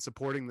listening and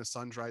supporting the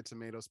Sun Dried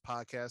Tomatoes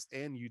podcast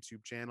and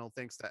YouTube channel.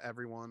 Thanks to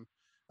everyone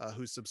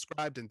who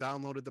subscribed and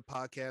downloaded the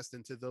podcast,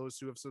 and to those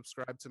who have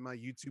subscribed to my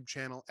YouTube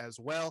channel as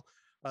well.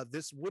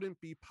 This wouldn't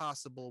be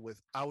possible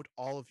without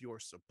all of your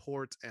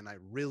support, and I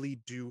really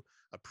do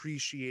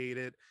appreciate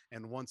it.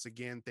 And once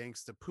again,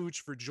 thanks to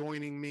Pooch for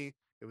joining me.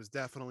 It was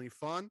definitely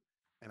fun,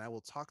 and I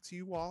will talk to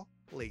you all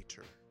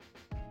later.